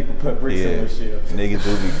jealous people put bricks in their shit. Niggas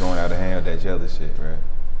do be going out of hand with that jealous shit, right?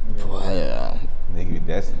 Yeah. Nigga,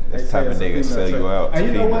 that's the type of nigga sell you out. And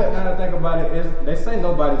you know what? Now that I think about it, is they say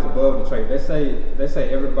nobody's above the trait. They say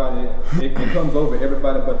everybody. It comes over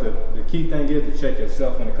everybody, but the key thing is to check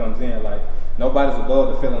yourself when it comes in. Like nobody's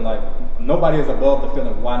above the feeling. Like nobody is above the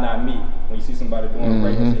feeling. Why not me? When you see somebody doing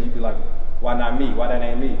great, and you be like, why not me? Why that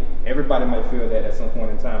ain't me? Everybody might feel that at some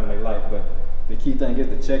point in time in their life, but the key thing is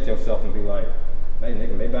to check yourself and be like, hey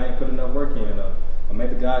nigga, maybe I ain't put enough work in, or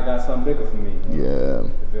maybe God got something bigger for me. Yeah.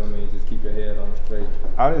 You feel me? Just keep your head on straight.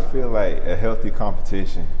 I just feel like a healthy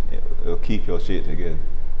competition, it'll keep your shit together.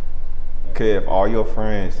 Cause if all your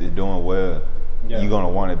friends is doing well, you're gonna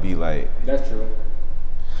want to be like. That's true.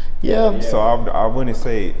 Yeah. So I wouldn't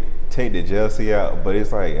say take the jealousy out, but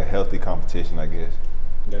it's like a healthy competition, I guess.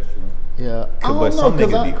 That's true. Yeah. But some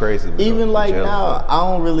niggas be crazy. Even like now, I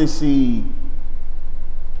don't really see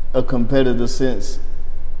a competitive sense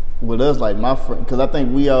with us, like my friend, because I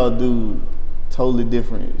think we all do totally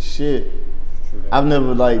different shit. I've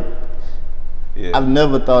never I've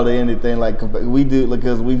never thought of anything like we do,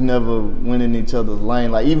 because we've never went in each other's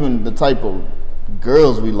lane. Like even the type of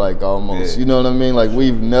girls we like, almost, you know what I mean? Like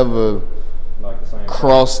we've never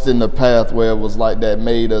crossed in the path where it was like that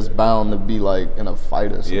made us bound to be like in a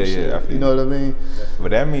fight or some shit. I feel you know what I mean?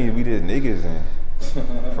 But that means we just niggas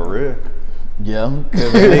and for real. Yeah.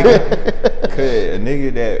 Cause a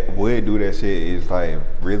nigga that would do that shit is like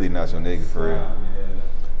really not your nigga for real.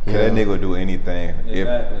 Cause that nigga will do anything.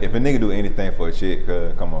 Exactly. If a nigga do anything for a chick,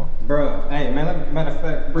 come on. Bruh, hey man, matter of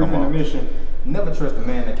fact, brief intermission, never trust a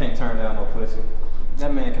man that can't turn down no pussy.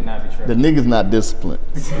 That man cannot be trusted. The nigga's not disciplined.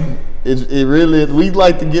 It really is. We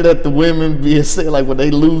like to get at the women being said like when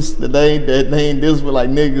they loose, that they ain't disciplined, like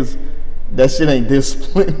niggas. That shit ain't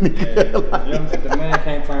disciplined. If the man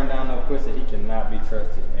can't turn down no pussy, he cannot be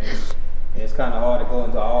trusted. And it's kind of hard to go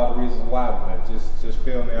into all the reasons why, but just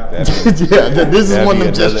feel me out. This is one of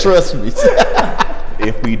them just trust me.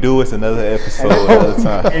 If we do, it's another episode another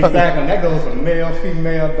time. Exactly. That goes for male,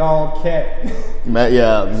 female, dog, cat. Man,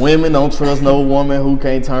 yeah, women don't trust no woman who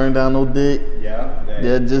can't turn down no dick. Yeah.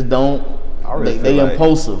 They just don't. Really they like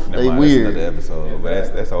impulsive. They weird. That's another episode,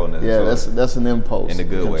 but that's all another episode. That's an impulse in a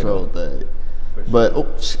good control way. Thing.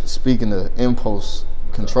 But speaking of impulse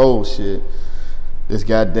control shit, this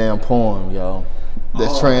goddamn porn, y'all,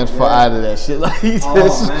 that's transfer out of that shit. Like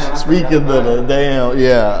speaking of the damn,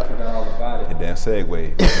 The damn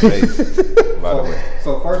segue, by the way.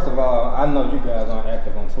 So first of all, I know you guys aren't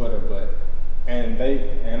active on Twitter, but and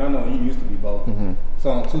I know you used to be both.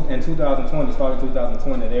 So in 2020, starting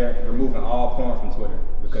 2020, they're removing all porn from Twitter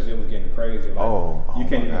because it was getting crazy. Like, you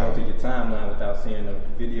can't even go through your timeline without seeing a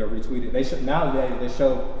video retweeted. Nowadays they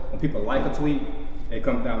show when people like a tweet, it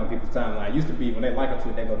comes down on people's timeline. It used to be when they like a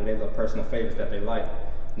tweet, they go to their little personal favorites that they like.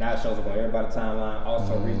 Now it shows up on everybody's timeline,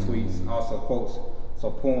 also retweets, also quotes. So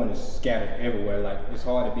porn is scattered everywhere. Like it's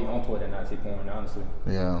hard to be on Twitter and not see porn, honestly.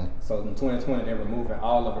 Yeah. So in 2020, they're removing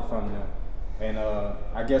all of it from them. And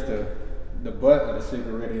I guess the butt of the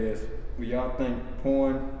cigarette is, do y'all think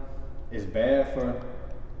porn is bad for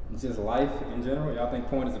just life in general? Y'all think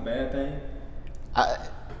porn is a bad thing?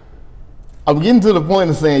 I'm getting to the point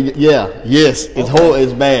of saying, yes, it's horrible,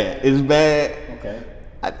 it's bad. It's bad. Okay.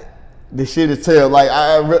 This shit is terrible. Like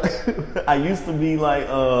I used to be like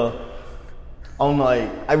on like,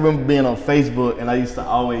 I remember being on Facebook and I used to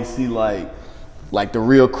always see like the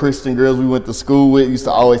real Christian girls we went to school with used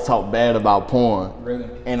to always talk bad about porn. Really?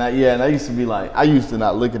 And I used to be like, I used to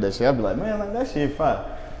not look at that shit. I'd be like, man, like that shit fine.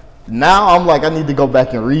 Now I'm like, I need to go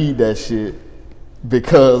back and read that shit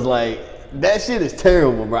because like that shit is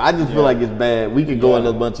terrible, bro. I just feel like it's bad. We could go in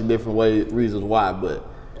a bunch of different reasons why, but.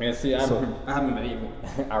 And see, I remember even,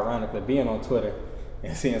 ironically, being on Twitter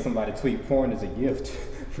and seeing somebody tweet porn is a gift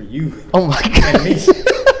for you. Oh my God. And me.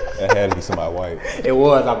 That had to be somebody white. It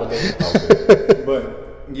was, I believe. Okay.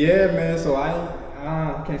 But yeah, man. So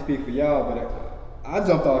I can't speak for y'all, but I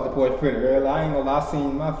jumped off the porch pretty early. I ain't gonna lie. I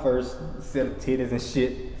seen my first set of titties and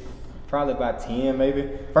shit. Probably about 10, maybe.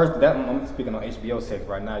 First, that I'm speaking on HBO sex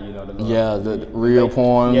right now. You know the real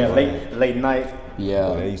porn. Yeah, late night.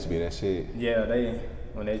 Yeah, that used to be that shit. Yeah,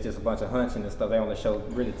 when there's just a bunch of hunching and stuff, they only show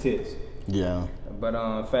really tits. Yeah. But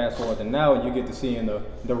fast forward to now, you get to seeing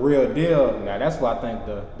the real deal. Now that's why I think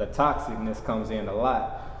the toxicness comes in a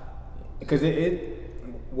lot, because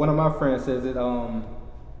one of my friends says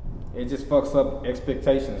it just fucks up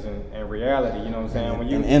expectations and reality. You know what I'm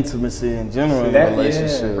saying? And intimacy in general in a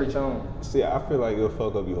relationship. Yeah, preach on. See, I feel like it'll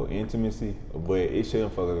fuck up your intimacy, but it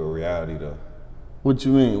shouldn't fuck up your reality though. What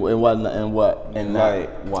you mean? And what? And like,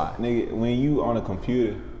 why? Nigga, when you on a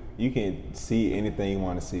computer, you can see anything you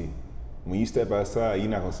want to see. When you step outside, you're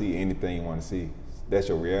not gonna see anything you want to see. That's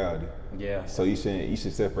your reality. Yeah. So you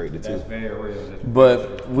should separate the two. That's very real.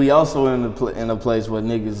 But we also in a place where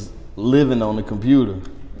niggas living on the computer.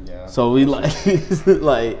 Yeah. So we like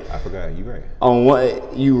I forgot, you right. On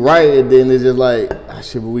what you right, and then it's just like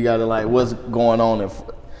shit. But we gotta like what's going on.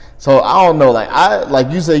 So I don't know.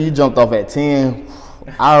 Like you say, you jumped off at 10.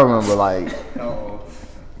 I remember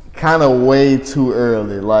kind of way too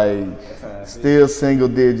early. Like still single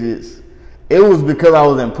digits. It was because I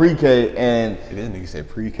was in pre-K and this nigga said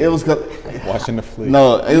pre-K. It was cause watching the flick.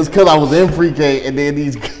 No, it was because I was in pre-K and then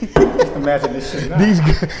imagine this shit now.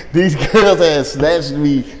 these girls had snatched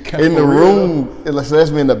me in the room and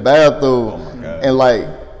snatched me in the bathroom and like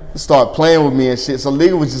start playing with me and shit. So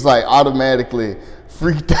nigga was just like automatically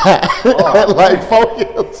freaked out at like 4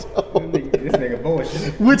 years old. This nigga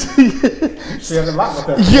bullshit. Which she has a lot with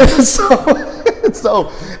that. Yeah,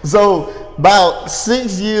 so about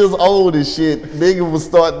 6 years old and shit,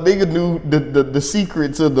 nigga knew the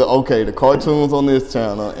secret to the cartoons on this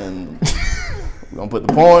channel, and we're gonna put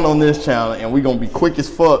the porn on this channel, and we're gonna be quick as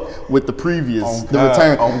fuck with the previous, the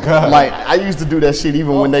return. Oh God. Like I used to do that shit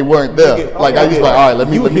even when they weren't there. I used to like, all right, let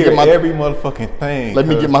me get my every motherfucking thing. Let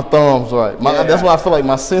me get my thumbs right. That's why I feel like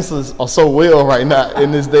my senses are so well right now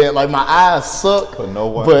in this day. Like my eyes suck,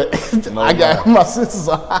 but I got my senses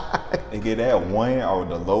are high. And get that one or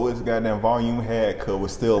the lowest goddamn volume had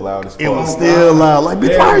was still loud as fuck. It was still loud. Like,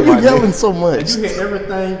 bitch, why are you yelling so much? You get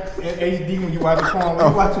everything in HD when you watch porn. When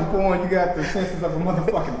you watching porn, you got the senses of a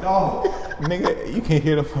motherfucking dog. Nigga, you can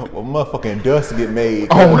hear the motherfucking dust get made.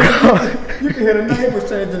 Oh God. You can hear the neighbors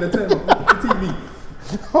changing the TV.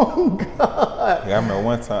 Oh God. Yeah, I remember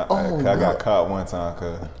one time I got caught one time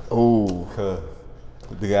cause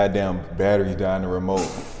the goddamn battery died in the remote.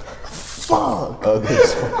 Fuck.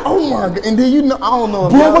 Oh my God. And then I don't know.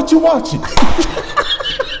 Bro, what you watching?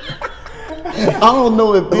 I don't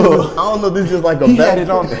know if this is like a he had it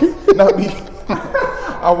on there. Not me.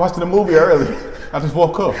 I was watching the movie early. I just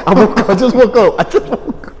woke up. I just woke up.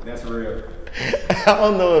 That's real. I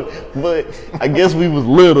don't know, but I guess we was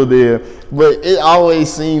little there. But it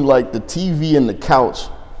always seemed like the TV and the couch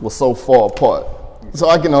was so far apart. So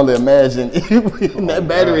I can only imagine when that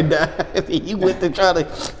battery died, you went to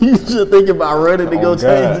you should think about running to go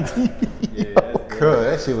change the TV. Cuz,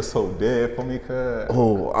 that shit was so dead for me, cuz.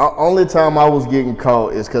 Only time I was getting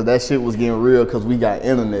caught is because that shit was getting real because we got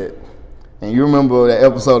internet. And you remember that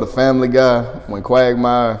episode of Family Guy when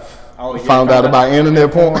Quagmire found out about internet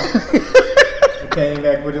porn? Came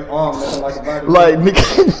back with his arm looking like a virus. Like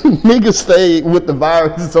nigga stayed with the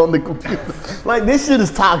viruses on the computer. Like this shit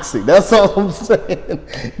is toxic. That's all I'm saying.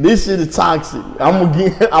 This shit is toxic.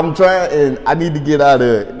 I'm trying and I need to get out of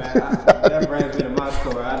it. Man, that brings me to my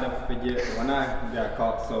story. I never forget when I got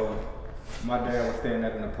caught. So my dad was staying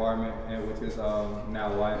at an apartment and with his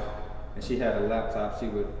now wife, and she had a laptop. She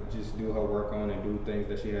would just do her work on and do things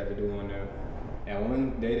that she had to do on there. And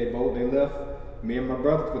one day they left. Me and my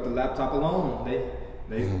brother with the laptop alone.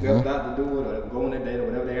 They stepped out to do it or go on their date or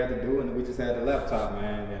whatever they had to do, and we just had the laptop,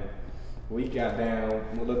 man. And we got down,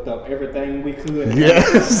 we looked up everything we could.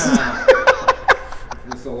 Yes.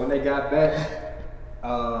 And so when they got back,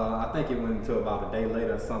 I think it went into about a day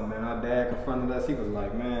later or something, man. Our dad confronted us. He was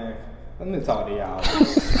like, man, let me talk to y'all.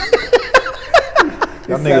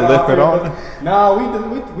 Y'all nigga left it on? No,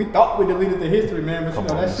 we thought we deleted the history, man, but you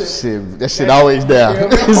know that shit always there.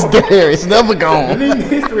 It's there. It's never gone. Deleting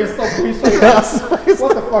history is so cliche.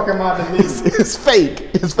 What the fuck am I deleting? It's fake.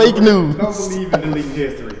 It's fake news. Don't believe in deleting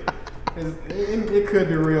history. it could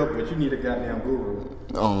be real, but you need a goddamn guru.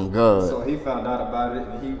 Oh God. So he found out about it,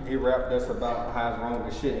 and he rapped us about how it's wrong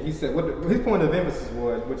and shit. He said his point of emphasis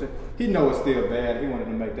was, which he know it's still bad. He wanted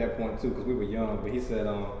to make that point too because we were young, but he said,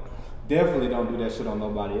 definitely don't do that shit on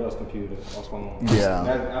nobody else's computer or phone. Yeah,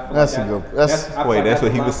 that's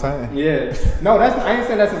what he was saying. Yeah, no, I ain't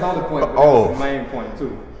saying that's his only point, but that's his main point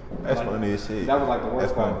too. That's like, funny as shit. That was like the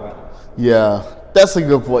worst part about it. Yeah, that's a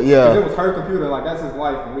good point. Yeah, it was her computer, like that's his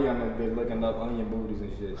life, and we on there been looking up onion booties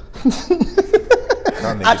and shit.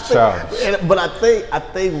 But I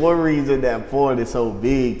think one reason that point is so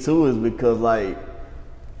big too is because like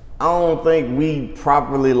I don't think we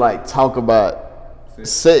properly like talk about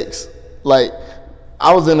sex. Like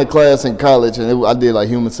I was in a class in college and I did like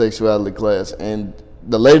human sexuality class, and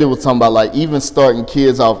the lady was talking about like even starting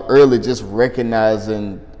kids off early, just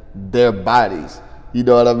recognizing their bodies. You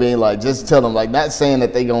know what I mean? Like just tell them, like not saying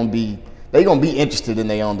that they gonna be interested in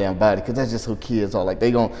their own damn body, because that's just who kids are. Like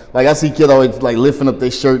they gon' like I see kids always like lifting up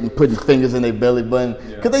their shirt and putting fingers in their belly button,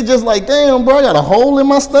 because they just like, damn bro, I got a hole in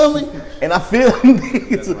my stomach, and I feel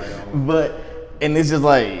and it's just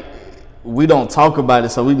like we don't talk about it,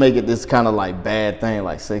 so we make it this kind of like bad thing,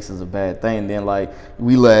 like sex is a bad thing. Then like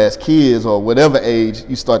we as kids or whatever age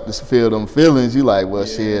you start to feel them feelings, you like, well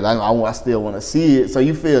shit, I still want to see it, so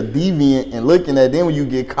you feel deviant and looking at it. Then when you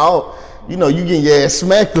get caught, you know, you getting your ass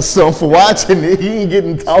smacked or something for watching it. You ain't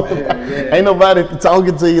getting talked about. Ain't nobody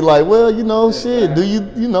talking to you like, well, you know, shit, do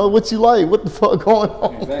you know what you like? What the fuck going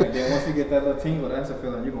on? Exactly. Then once you get that little tingle, that's a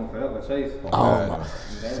feeling you're going to forever chase.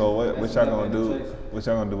 So what y'all going to do? What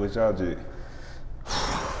y'all going to do with y'all jig?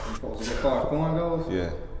 As far as porn goes?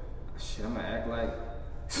 Yeah. Shit, I'm going to act like...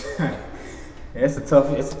 It's a tough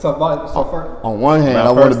body. So on one hand,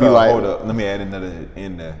 I want to be like... Hold up. Let me add another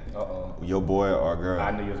in there. Your boy or girl?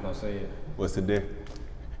 I knew you was going to say it. What's the difference?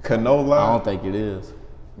 Canola? I don't think it is.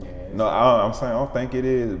 Yeah, no, I'm saying I don't think it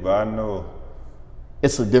is, but I know.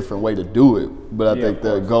 It's a different way to do it, but I think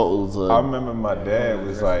the goals... I remember my dad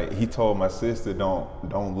was like, he told my sister,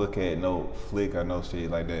 don't look at no flick or no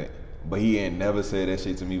shit like that. But he ain't never said that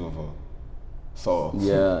shit to me before. So...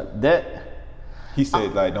 Yeah, that... He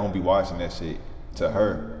said, like, don't be watching that shit to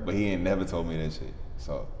her, but he ain't never told me that shit.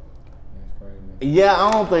 So, yeah,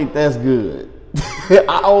 I don't think that's good.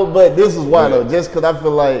 But this is why though, just because I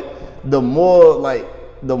feel like the more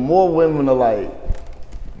women are like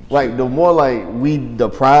the more like we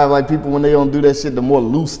deprive like people when they don't do that shit, the more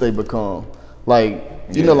loose they become. Like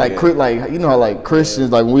you know, like you know how like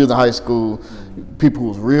Christians, like when we was in high school, people who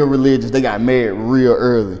was real religious, they got married real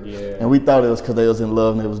early. Yeah. And we thought it was because they was in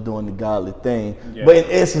love and they was doing the godly thing. Yeah. But in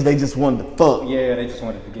essence, they just wanted to fuck. Yeah, they just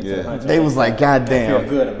wanted to get to the punch. They was like, God damn. Feel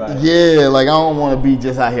good about it. Yeah, like I don't want to be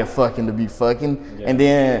just out here fucking to be fucking. Yeah. And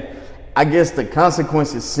then I guess the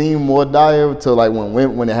consequences seem more dire to like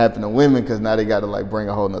when it happened to women, because now they got to like bring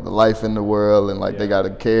a whole nother life in the world, and like they got to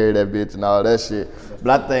carry that bitch and all that shit.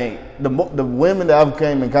 But I think the women that I've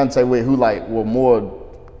came in contact with who like were more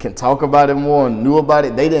can talk about it more and knew about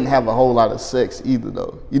it, they didn't have a whole lot of sex either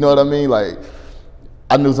though. You know what I mean? Like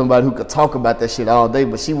I knew somebody who could talk about that shit all day,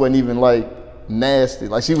 but she wasn't even like nasty.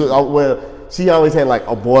 Like she was she always had like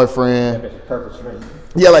a boyfriend.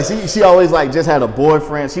 Yeah, like she always like just had a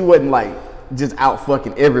boyfriend. She wasn't like just out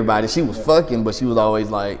fucking everybody. She was fucking, but she was always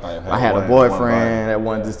like, I had a boyfriend at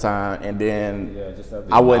one this time, and then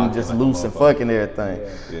I wasn't just loose and fucking everything.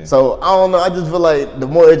 Yeah. So I don't know. I just feel like the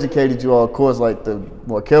more educated you are, of course, like the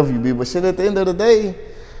more careful you be. But shit, at the end of the day,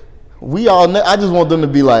 I just want them to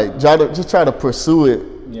be like, try to pursue it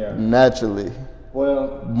naturally.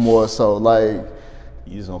 Well, more so like.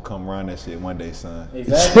 You just gonna come run that shit one day, son.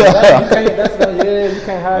 Exactly. You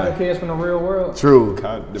can't hide the kids from the real world. True.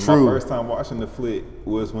 My first time watching the flick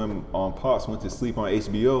was when Pops went to sleep on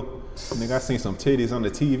HBO. Nigga, I seen some titties on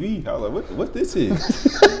the TV. I was like, what this is?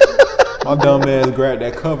 My dumb ass grabbed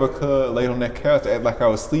that cover, laid on that couch, act like I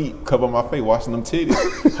was asleep, cover my face, watching them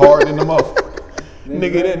titties, hard in the mouth.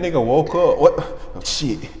 Nigga, that nigga woke up. What? Oh,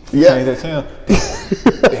 shit. Yeah. Change that channel.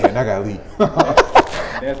 Damn, I gotta leave.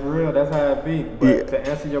 That's real. That's how it be. But to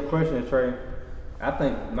answer your question, Trey, I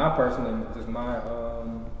think how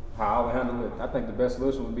I would handle it. I think the best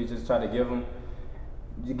solution would be just try to give them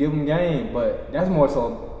game. But that's more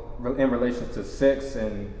so in relation to sex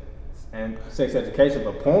and sex education.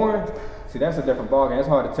 But porn, see, that's a different ballgame. It's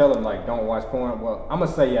hard to tell them like don't watch porn. Well, I'm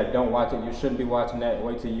gonna say don't watch it. You shouldn't be watching that.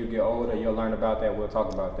 Wait till you get older. You'll learn about that. We'll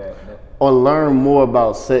talk about that. Or learn more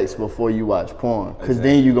about sex before you watch porn, because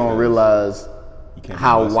then you're gonna realize.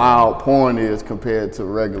 how wild porn is compared to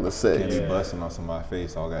regular sex. Can't be busting on somebody's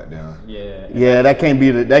face all goddamn. Yeah. Yeah, that can't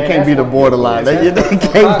be the borderline. That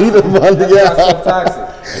can't be the borderline. Yeah. That's so toxic.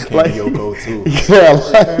 That can't be your go-to.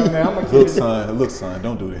 Yeah. Look, son,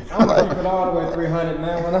 don't do that. I'm gonna keep it all the way 300,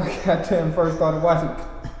 man. When I goddamn first started watching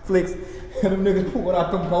flicks, and them niggas pulled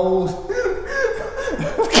out them bowls.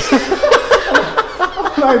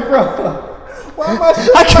 I'm like, bro, why am I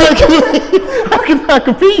cannot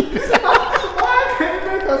compete. Why can't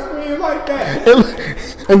make us scream like that?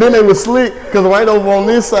 And then they were slick, because right over on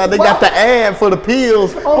this side, they got the ad for the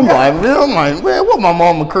pills. I'm like, man, what my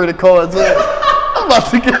mama credit cards at? I'm about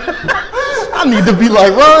to get, I need to be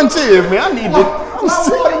like Ron Chiz, man. I need to. I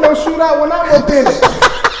wanted no shootout when I'm up in it.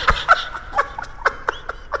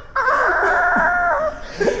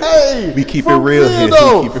 Hey, we keep it real here.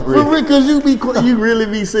 Though, keep it real. For real, because you really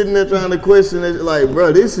be sitting there trying to question it, like,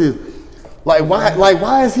 bro, this is like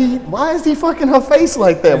why is he fucking her face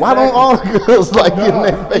like that? Exactly. Why don't all the girls like getting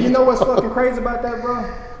that face? You know what's fucking crazy about that, bro?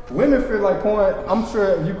 Women feel like porn. I'm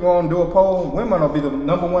sure if you go and do a poll, women will be the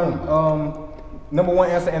number one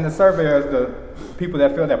answer in the survey as the people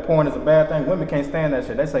that feel that porn is a bad thing. Women can't stand that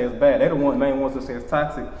shit. They say it's bad. They're the main ones that say it's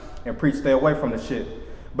toxic and preach stay away from the shit.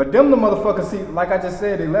 But them the motherfuckers see, like I just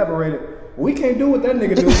said, elaborated. We can't do what that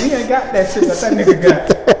nigga do. We ain't got that shit that nigga got.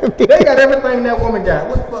 They got everything that woman got.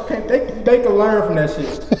 What the fuck can't they can learn from that shit.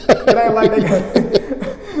 It ain't like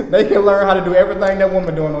they can learn how to do everything that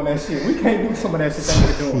woman doing on that shit. We can't do some of that shit that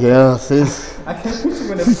nigga doing. Yeah, sis. I can't put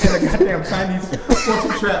you in a goddamn Chinese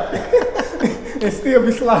fortune trap and still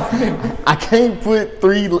be sliding. I can't put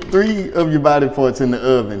three of your body parts in the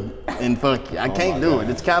oven and fuck you. I can't do it.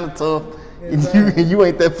 It's kind of tough. Exactly. You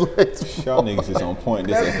ain't that flexible. Y'all niggas is on point.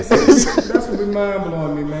 That's what be mind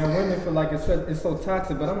blowing me, man. Women feel like it's so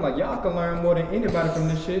toxic, but I'm like, y'all can learn more than anybody from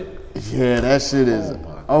this shit. Yeah, that shit is.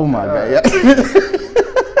 Oh my god. Y'all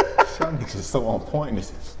niggas is so on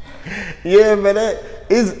point. Yeah, man,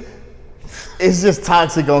 it's just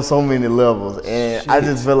toxic on so many levels, and shit. I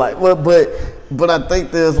just feel like, but I think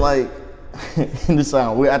there's like. This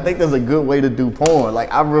sound weird. I think there's a good way to do porn.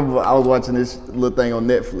 Like I remember I was watching this little thing on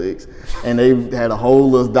Netflix, and they had a whole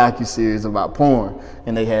little docuseries about porn.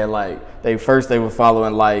 And they had like they were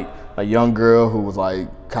following like a young girl who was like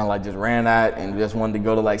kind of like just ran out and just wanted to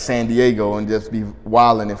go to like San Diego and just be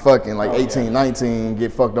wilding and fucking like 18, 19,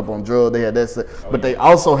 get fucked up on drugs. They had that, but they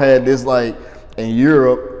also had this like in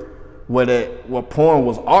Europe where porn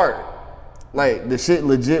was art. Like the shit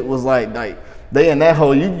legit was like. They in that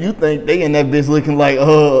hole, you think they in that bitch looking like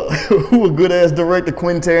who a good ass director,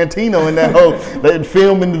 Quentin Tarantino in that hole. They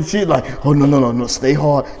filming the shit like, oh no, stay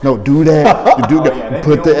hard, no, do that, do that, yeah,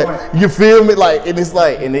 put that. You feel me? Like, and it's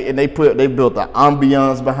like, and they built the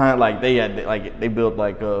ambiance behind, like they built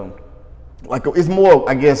like it's more,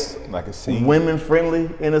 I guess, like a scene. Women friendly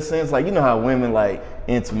in a sense. Like you know how women like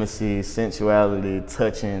intimacy, sensuality,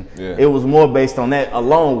 touching. Yeah. It was more based on that,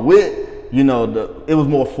 along with. You know, it was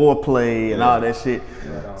more foreplay and all that shit.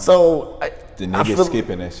 Yeah. So the niggas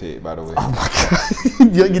skipping that shit, by the way. Oh my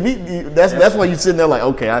god, that's why you sitting there like,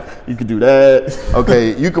 okay, you could do that.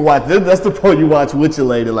 Okay, you can watch this. That's the point you watch with your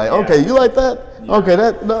lady. Like, okay, you like that? Yeah. Okay,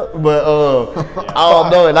 that. No. But I don't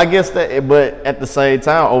know. And I guess that. But at the same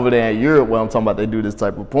time, over there in Europe, where I'm talking about, they do this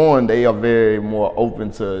type of porn. They are very more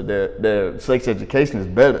open to their sex education is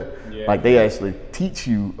better. Yeah. Like they actually teach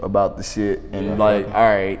you about the shit and like, all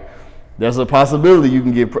right. There's a possibility you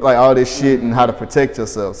can get like all this shit and how to protect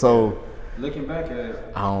yourself. So, looking back at it,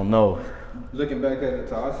 I don't know. Looking back at it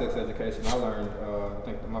to our sex education, I learned. I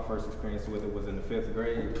think my first experience with it was in the 5th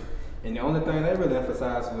grade, and the only thing they really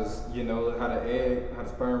emphasized was, you know, how the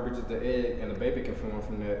sperm reaches the egg and the baby can form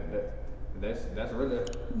from that. That's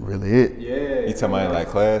really it. Yeah. You talking about like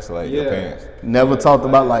class, like your parents? Never talked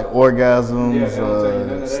about like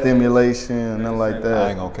orgasms, stimulation, nothing like that. I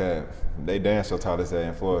ain't gonna cap. They damn so taught us that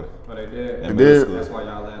in Florida. Oh, they did? They did. That's why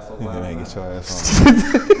y'all laugh so loud. Man, get your ass on.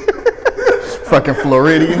 Fucking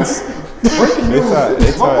Floridians.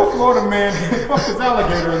 They taught Florida man fuck his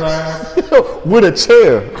alligator in the ass. With a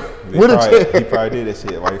chair. He probably did that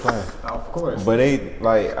shit while you playing. Of course. But they,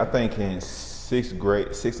 like, I think in 6th or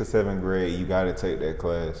 7th grade, you gotta take that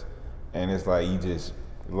class. And it's like you just,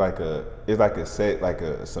 it's like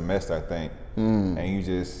a semester, I think. And you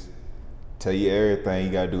just tell you everything.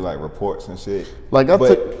 You gotta do like reports and shit. Like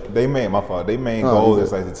they main goal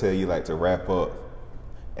is like to tell you like to wrap up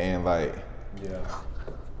and like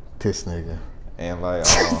this nigga and like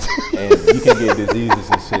and you can get diseases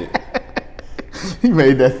and shit. He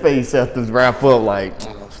made that face after wrap up like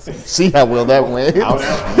see how well that went. you know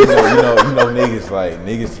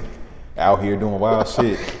niggas out here doing wild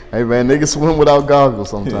shit. Hey man, niggas swim without goggles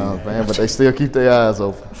sometimes, man, but they still keep their eyes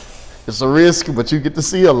open. It's a risk, but you get to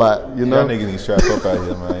see a lot, you know? Y'all niggas need to strap up out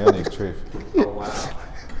here, man. Y'all niggas tripping. Oh, wow.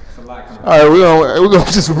 It's a lot coming. All right, we're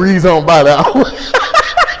gonna just breeze on by that one.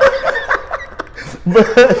 But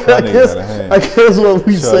I guess what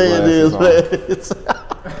we saying is, man,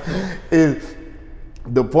 is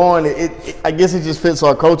the point. I guess it just fits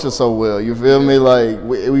our culture so well. You feel me? Like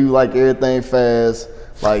we like everything fast.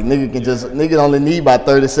 Like nigga only need about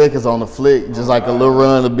 30 seconds on the flick, just like a little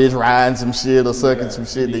run, a bitch riding some shit or sucking some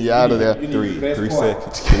shit, then you out of there. Three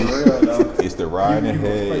seconds. It's the riding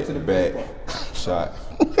head, back shot.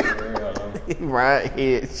 Right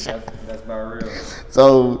head shot. That's about real.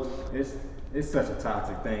 So it's such a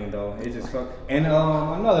toxic thing though. It just and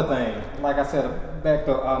another thing, like I said, back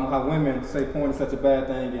to how women say porn is such a bad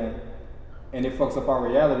thing and it fucks up our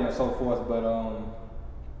reality and so forth. But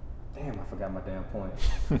damn, I forgot my damn point.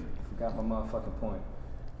 Forgot my motherfucking point.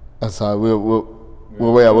 That's how we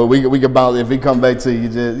can bounce if we come back to you.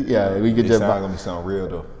 Just we could just. It's not gonna sound real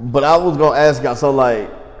though. But I was gonna ask y'all.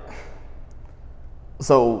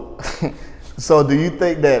 So do you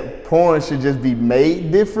think that porn should just be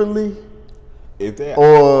made differently?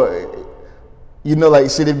 Or, you know, like,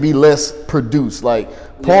 should it be less produced? Like,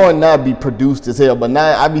 porn not be produced as hell, but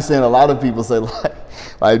now I be seeing a lot of people say,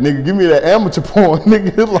 like nigga, give me that amateur porn,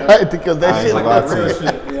 nigga, like, because that shit, like that real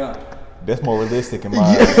shit, yeah. That's more realistic in my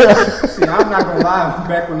eyes. See, I'm not gonna lie,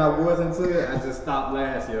 back when I was into it, I just stopped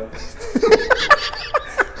last year.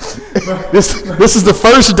 This is the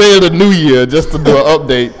first day of the new year, just to do an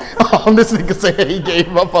update. This nigga said he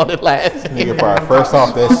gave up on it last year. Nigga probably first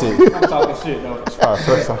off that shit. I'm talking shit though. It's probably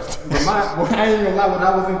first off. But I ain't gonna lie, what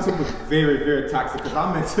I was into was very, very toxic. Cause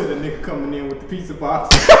I'm into the nigga coming in with the pizza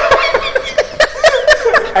box.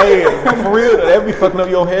 Hey, for real, that be fucking up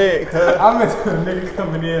your head. I'm into the nigga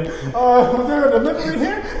coming in. Was there a delivery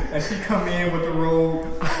here? And she come in with the robe,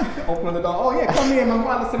 open the door. Oh yeah, come in. My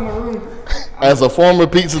wallet's in my room. As a former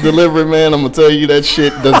pizza delivery man, I'm gonna tell you that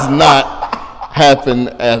shit does not happen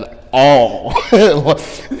at all.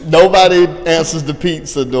 Nobody answers the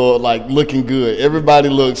pizza door like looking good. Everybody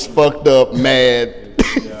looks fucked up, mad.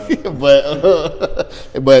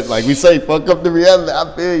 But like we say, fuck up the reality.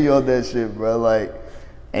 I feel you on that shit, bro. Like,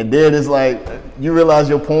 and then it's like you realize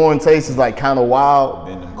your porn taste is like kind of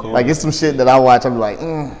wild. Like it's some shit that I watch. I'm like, I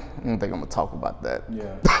don't think I'm gonna talk about that.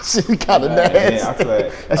 Yeah, that shit kind of nasty. Man, I feel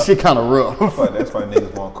like, that shit kind of rough. I feel like that's why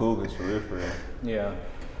niggas want cougars for real. Yeah,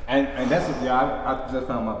 and that's I just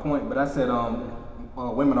found my point. But I said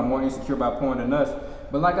women are more insecure about porn than us.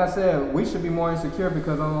 But like I said, we should be more insecure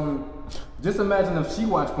because just imagine if she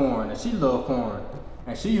watched porn and she loved porn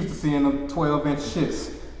and she used to seeing them 12-inch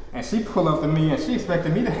shits. And she pull up to me and she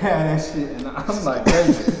expected me to have that shit. And I'm like,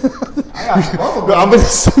 baby, I got bubble gum. I'm gonna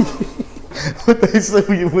say what they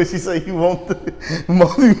say when she say you want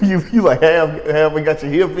you like half got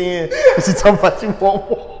your hip in. And she talking about you want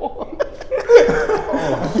more.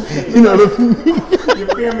 You know what I mean? You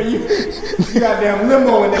feel me? You goddamn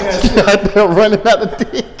limo in that shit. Goddamn running out of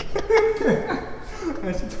dick.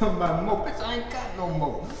 And she talking about more. Bitch, I ain't got no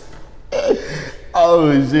more.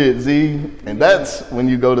 Oh shit, see? And that's when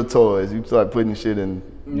you go to toys. You start putting shit in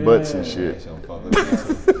butts and shit.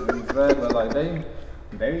 Exactly. Like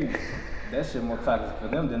they that shit more toxic for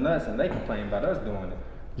them than us, and they complain about us doing it.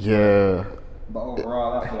 Yeah. But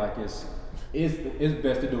overall, I feel like it's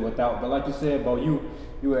best to do without. But like you said, Bo, you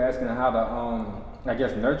were asking how to I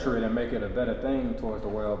guess nurture it and make it a better thing towards the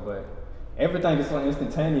world, but everything is so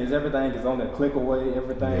instantaneous. Everything is on the click away.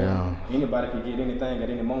 Everything. Yeah. Anybody can get anything at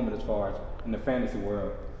any moment as far as in the fantasy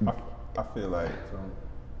world. I feel like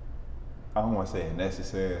I don't want to say it's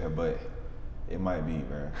necessary, but it might be,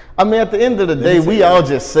 bro. I mean, at the end of the day, we all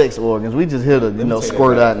just sex organs. We just here to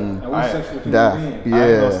squirt out and die. Yeah. I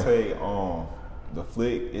ain't gonna say the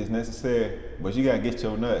flick is necessary, but you gotta get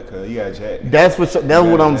your nut because you gotta jack. That's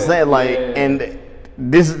what I'm saying. Like, and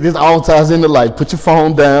this all ties into like put your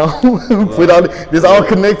phone down. Put all this all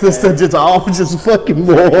connected to just fucking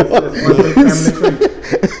more.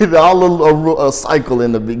 All a cycle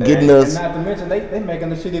in the beginning. And not to mention they making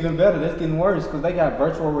the shit even better. That's getting worse because they got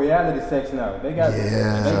virtual reality sex now. They got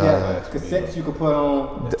cassettes you can put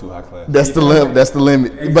on. That's too high class. That's the limit. That's the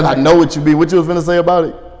limit. Exactly. But I know what you be. What you was finna say about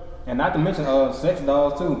it? And not to mention sex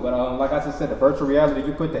dolls too. But like I just said, the virtual reality,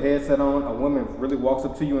 you put the headset on, a woman really walks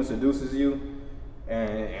up to you and seduces you,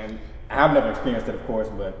 and I've never experienced it, of course,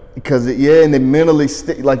 but because and it mentally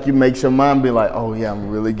like you makes your mind be like, oh yeah, I'm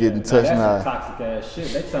really getting touched now. That's some toxic ass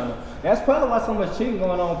shit. That's probably why so much cheating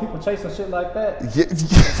going on. People chasing shit like that. Yeah. You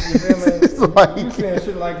feel me? Like, you seeing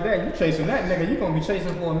shit like that, you chasing that nigga, you gonna be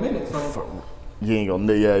chasing for a minute. So You ain't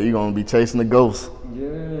gonna, you gonna be chasing the ghost. Yeah.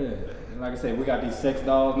 And like I said, we got these sex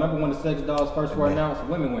dolls. Remember when the sex dolls first were announced?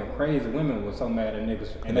 Women went crazy. Women were so mad at niggas.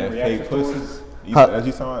 And that fake pussies. You talking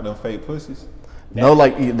about them fake pussies? No,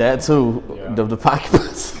 like that too. Yeah. The pocket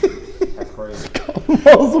pussy. That's crazy.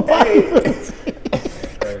 Most of pocket pussy.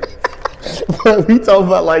 But we talking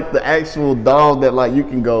about like the actual dog that like you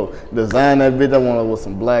can go design that bitch. I want it with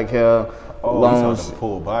some black hair. Oh, long the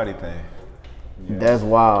full body thing. Yeah. That's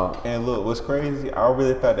wild. And look, what's crazy? I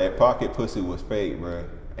really thought that pocket pussy was fake, bro.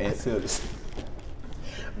 Until this,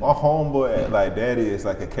 my homeboy, like daddy, is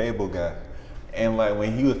like a cable guy, and like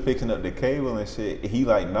when he was fixing up the cable and shit, he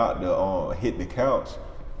like knocked the hit the couch,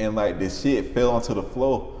 and like the shit fell onto the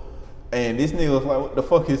floor, and this nigga was like, "What the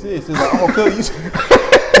fuck is this?" He's like, "Oh, cuz you."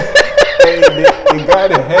 And the guy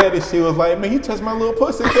that had this shit was like, "Man, you touched my little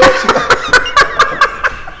pussy, cuz."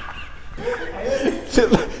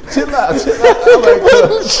 Chill out. I'm like,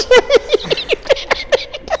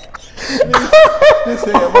 This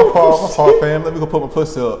ain't my fault, fam. Let me go put my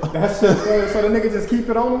pussy up. That's just, so the nigga just keep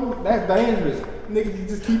it on him? That's dangerous. Nigga you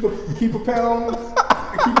just keep a pet on him.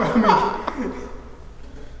 Keep it on me.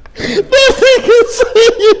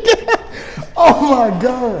 Oh my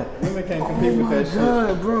God. Women can't compete with that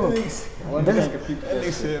shit. Bro. Women can't compete with that That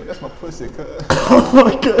shit. shit, that's my pussy, cuz. Oh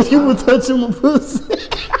my God, you were touching my pussy.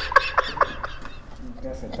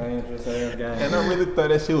 That's a dangerous ass game. And I really thought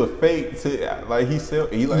that shit was fake. Like he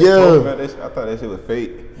like Yeah. talking about that shit. I thought that shit was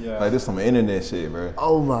fake. Yeah. Like this some internet shit, bro.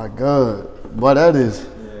 Oh my God. Boy, that is.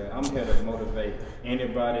 Yeah, I'm here to motivate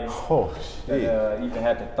anybody Oh shit. that even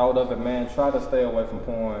had the thought of it, man. Try to stay away from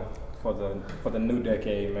porn for the new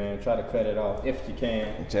decade, man. Try to cut it off if you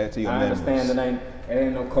can. Chat to your I understand members. it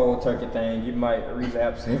ain't no cold turkey thing. You might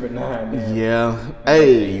relapse every now and then. Yeah.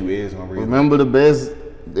 Hey, You is gonna read. remember the best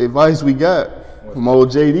advice we got from old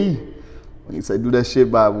JD? He said do that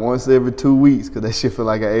shit by once every 2 weeks, cause that shit feel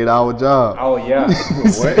like an 8-hour job. Oh yeah.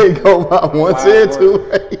 Say go by once every 2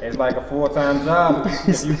 weeks. It's like a full-time job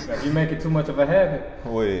if you make it too much of a habit.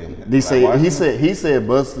 Wait. He said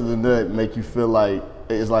busting the nut make you feel like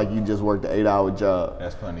it's like you just worked an 8-hour job.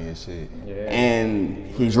 That's funny as shit. Yeah. And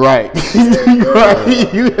he's right. He's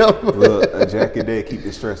right. Look, a jack a day keep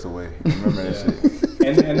the stress away. Remember that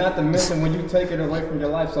shit. And not to mention when you take it away from your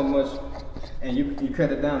life so much and you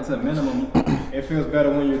cut it down to a minimum, it feels better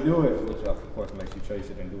when you do it, which of course makes you chase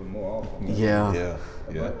it and do it more often. Yeah.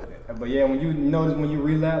 But yeah, when you notice when you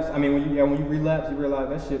relapse, when you relapse, you realize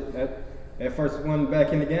that shit that first one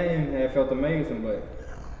back in the game had felt amazing, but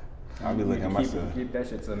I'll be looking at myself. Keep that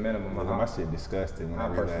shit to a minimum. Look at my shit disgusted when I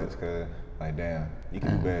realize, cause like damn, you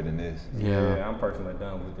can do better than this. Yeah, I'm personally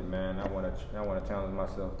done with it, man. I want to challenge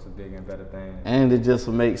myself to bigger and better things. And it just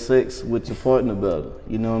will make sex with your partner better.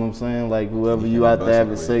 You know what I'm saying? Like whoever you out there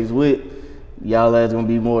having sex with, y'all ass gonna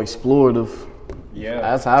be more explorative. Yeah,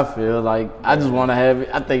 That's how I feel. Like I just want to have it.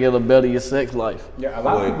 I think it'll better your sex life. yeah. A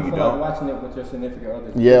lot Well, of if people you feel like don't- watching it with your significant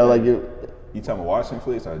other. Yeah, like it. You talking about watching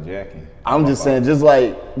flicks or jacking? I'm just saying, just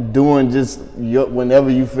like doing just whenever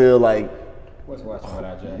you feel like. What's watching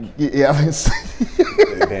without Jack? Yeah, I mean,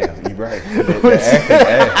 Damn, you right. That acting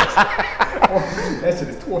ass. That shit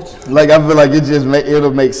is torture. like I feel like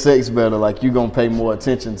it'll make sex better. Like you gonna pay more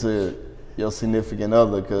attention to your significant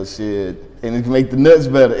other, cause shit, and it can make the nuts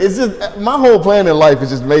better. It's just my whole plan in life is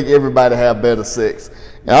just make everybody have better sex,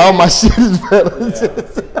 and all my shit is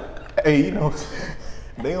better. Hey, you know,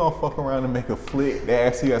 they gonna fuck around and make a flick. They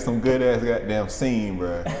actually got some good ass goddamn scene,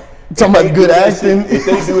 bro. Talking about good acting. If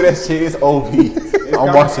they do that shit, it's OP.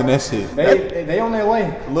 I'm watching that shit. They on their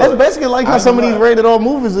way. That's basically like how some of these rated R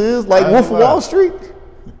movies is, like Wolf of Wall Street.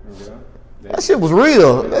 That shit was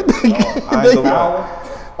real.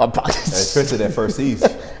 Especially that first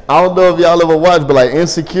season. I don't know if y'all ever watched, but like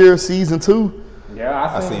Insecure season 2.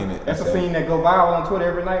 Yeah, I seen it. That's a scene that go viral on Twitter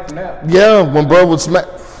every night from that. Yeah, when bro would smack.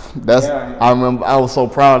 Yeah. I remember. I was so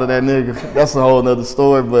proud of that nigga. That's a whole nother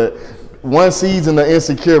story. But one season of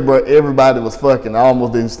Insecure, bro, everybody was fucking. I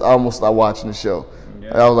almost stopped watching the show.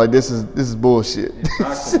 Yeah. I was like, this is bullshit. It's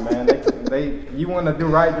toxic, man. You want to do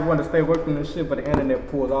right, you want to stay away from this shit, but the internet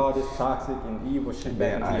pulls all this toxic and evil shit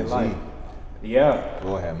back into your life. Yeah.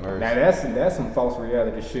 Lord have mercy. Now that's some false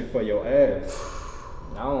reality shit for your ass.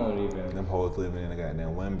 I don't even. Them hoes living in a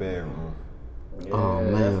goddamn one bedroom. Yeah, Oh,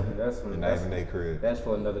 man. That's some. And not even their crib. That's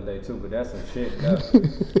for another day too, but that's some shit.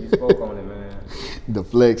 You spoke on it, man. The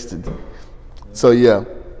flex to do. So yeah.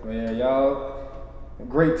 Yeah, y'all.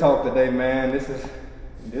 Great talk today, man. This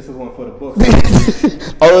This is one for the books.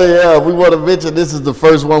 Oh yeah, we want to mention this is the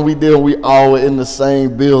first one we did. We all were in the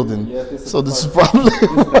same building. Yes, this is so the this is first, probably this is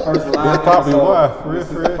the first live That's probably episode. why. This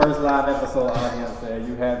is the first live episode audience there.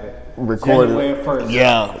 You have it. recorded. January 1st.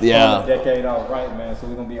 Yeah. A decade off, right, man. So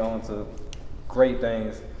we're gonna be on to great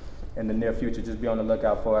things in the near future. Just be on the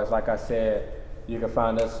lookout for us. Like I said, you can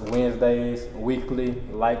find us Wednesdays, weekly.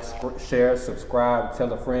 Like, share, subscribe,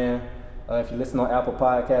 tell a friend. If you listen on Apple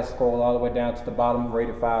Podcasts, scroll all the way down to the bottom, rate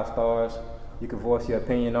it 5 stars. You can voice your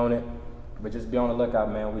opinion on it. But just be on the lookout,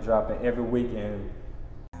 man. We drop it every week. And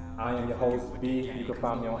I am your host, B. You can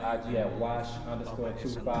find me on IG at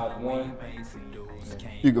wash_251.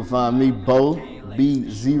 You can find me, Bo,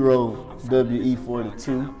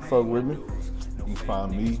 B0WE42. Fuck with me. You can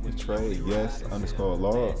find me, Trey,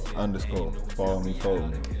 yes_Law_ follow me, follow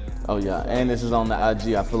me. Oh yeah, and this is on the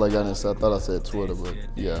IG. I feel like I thought I said Twitter, but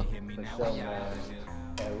yeah. For sure, man.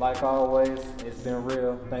 And like always, it's been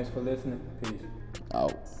real. Thanks for listening. Peace.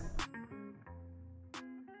 Out.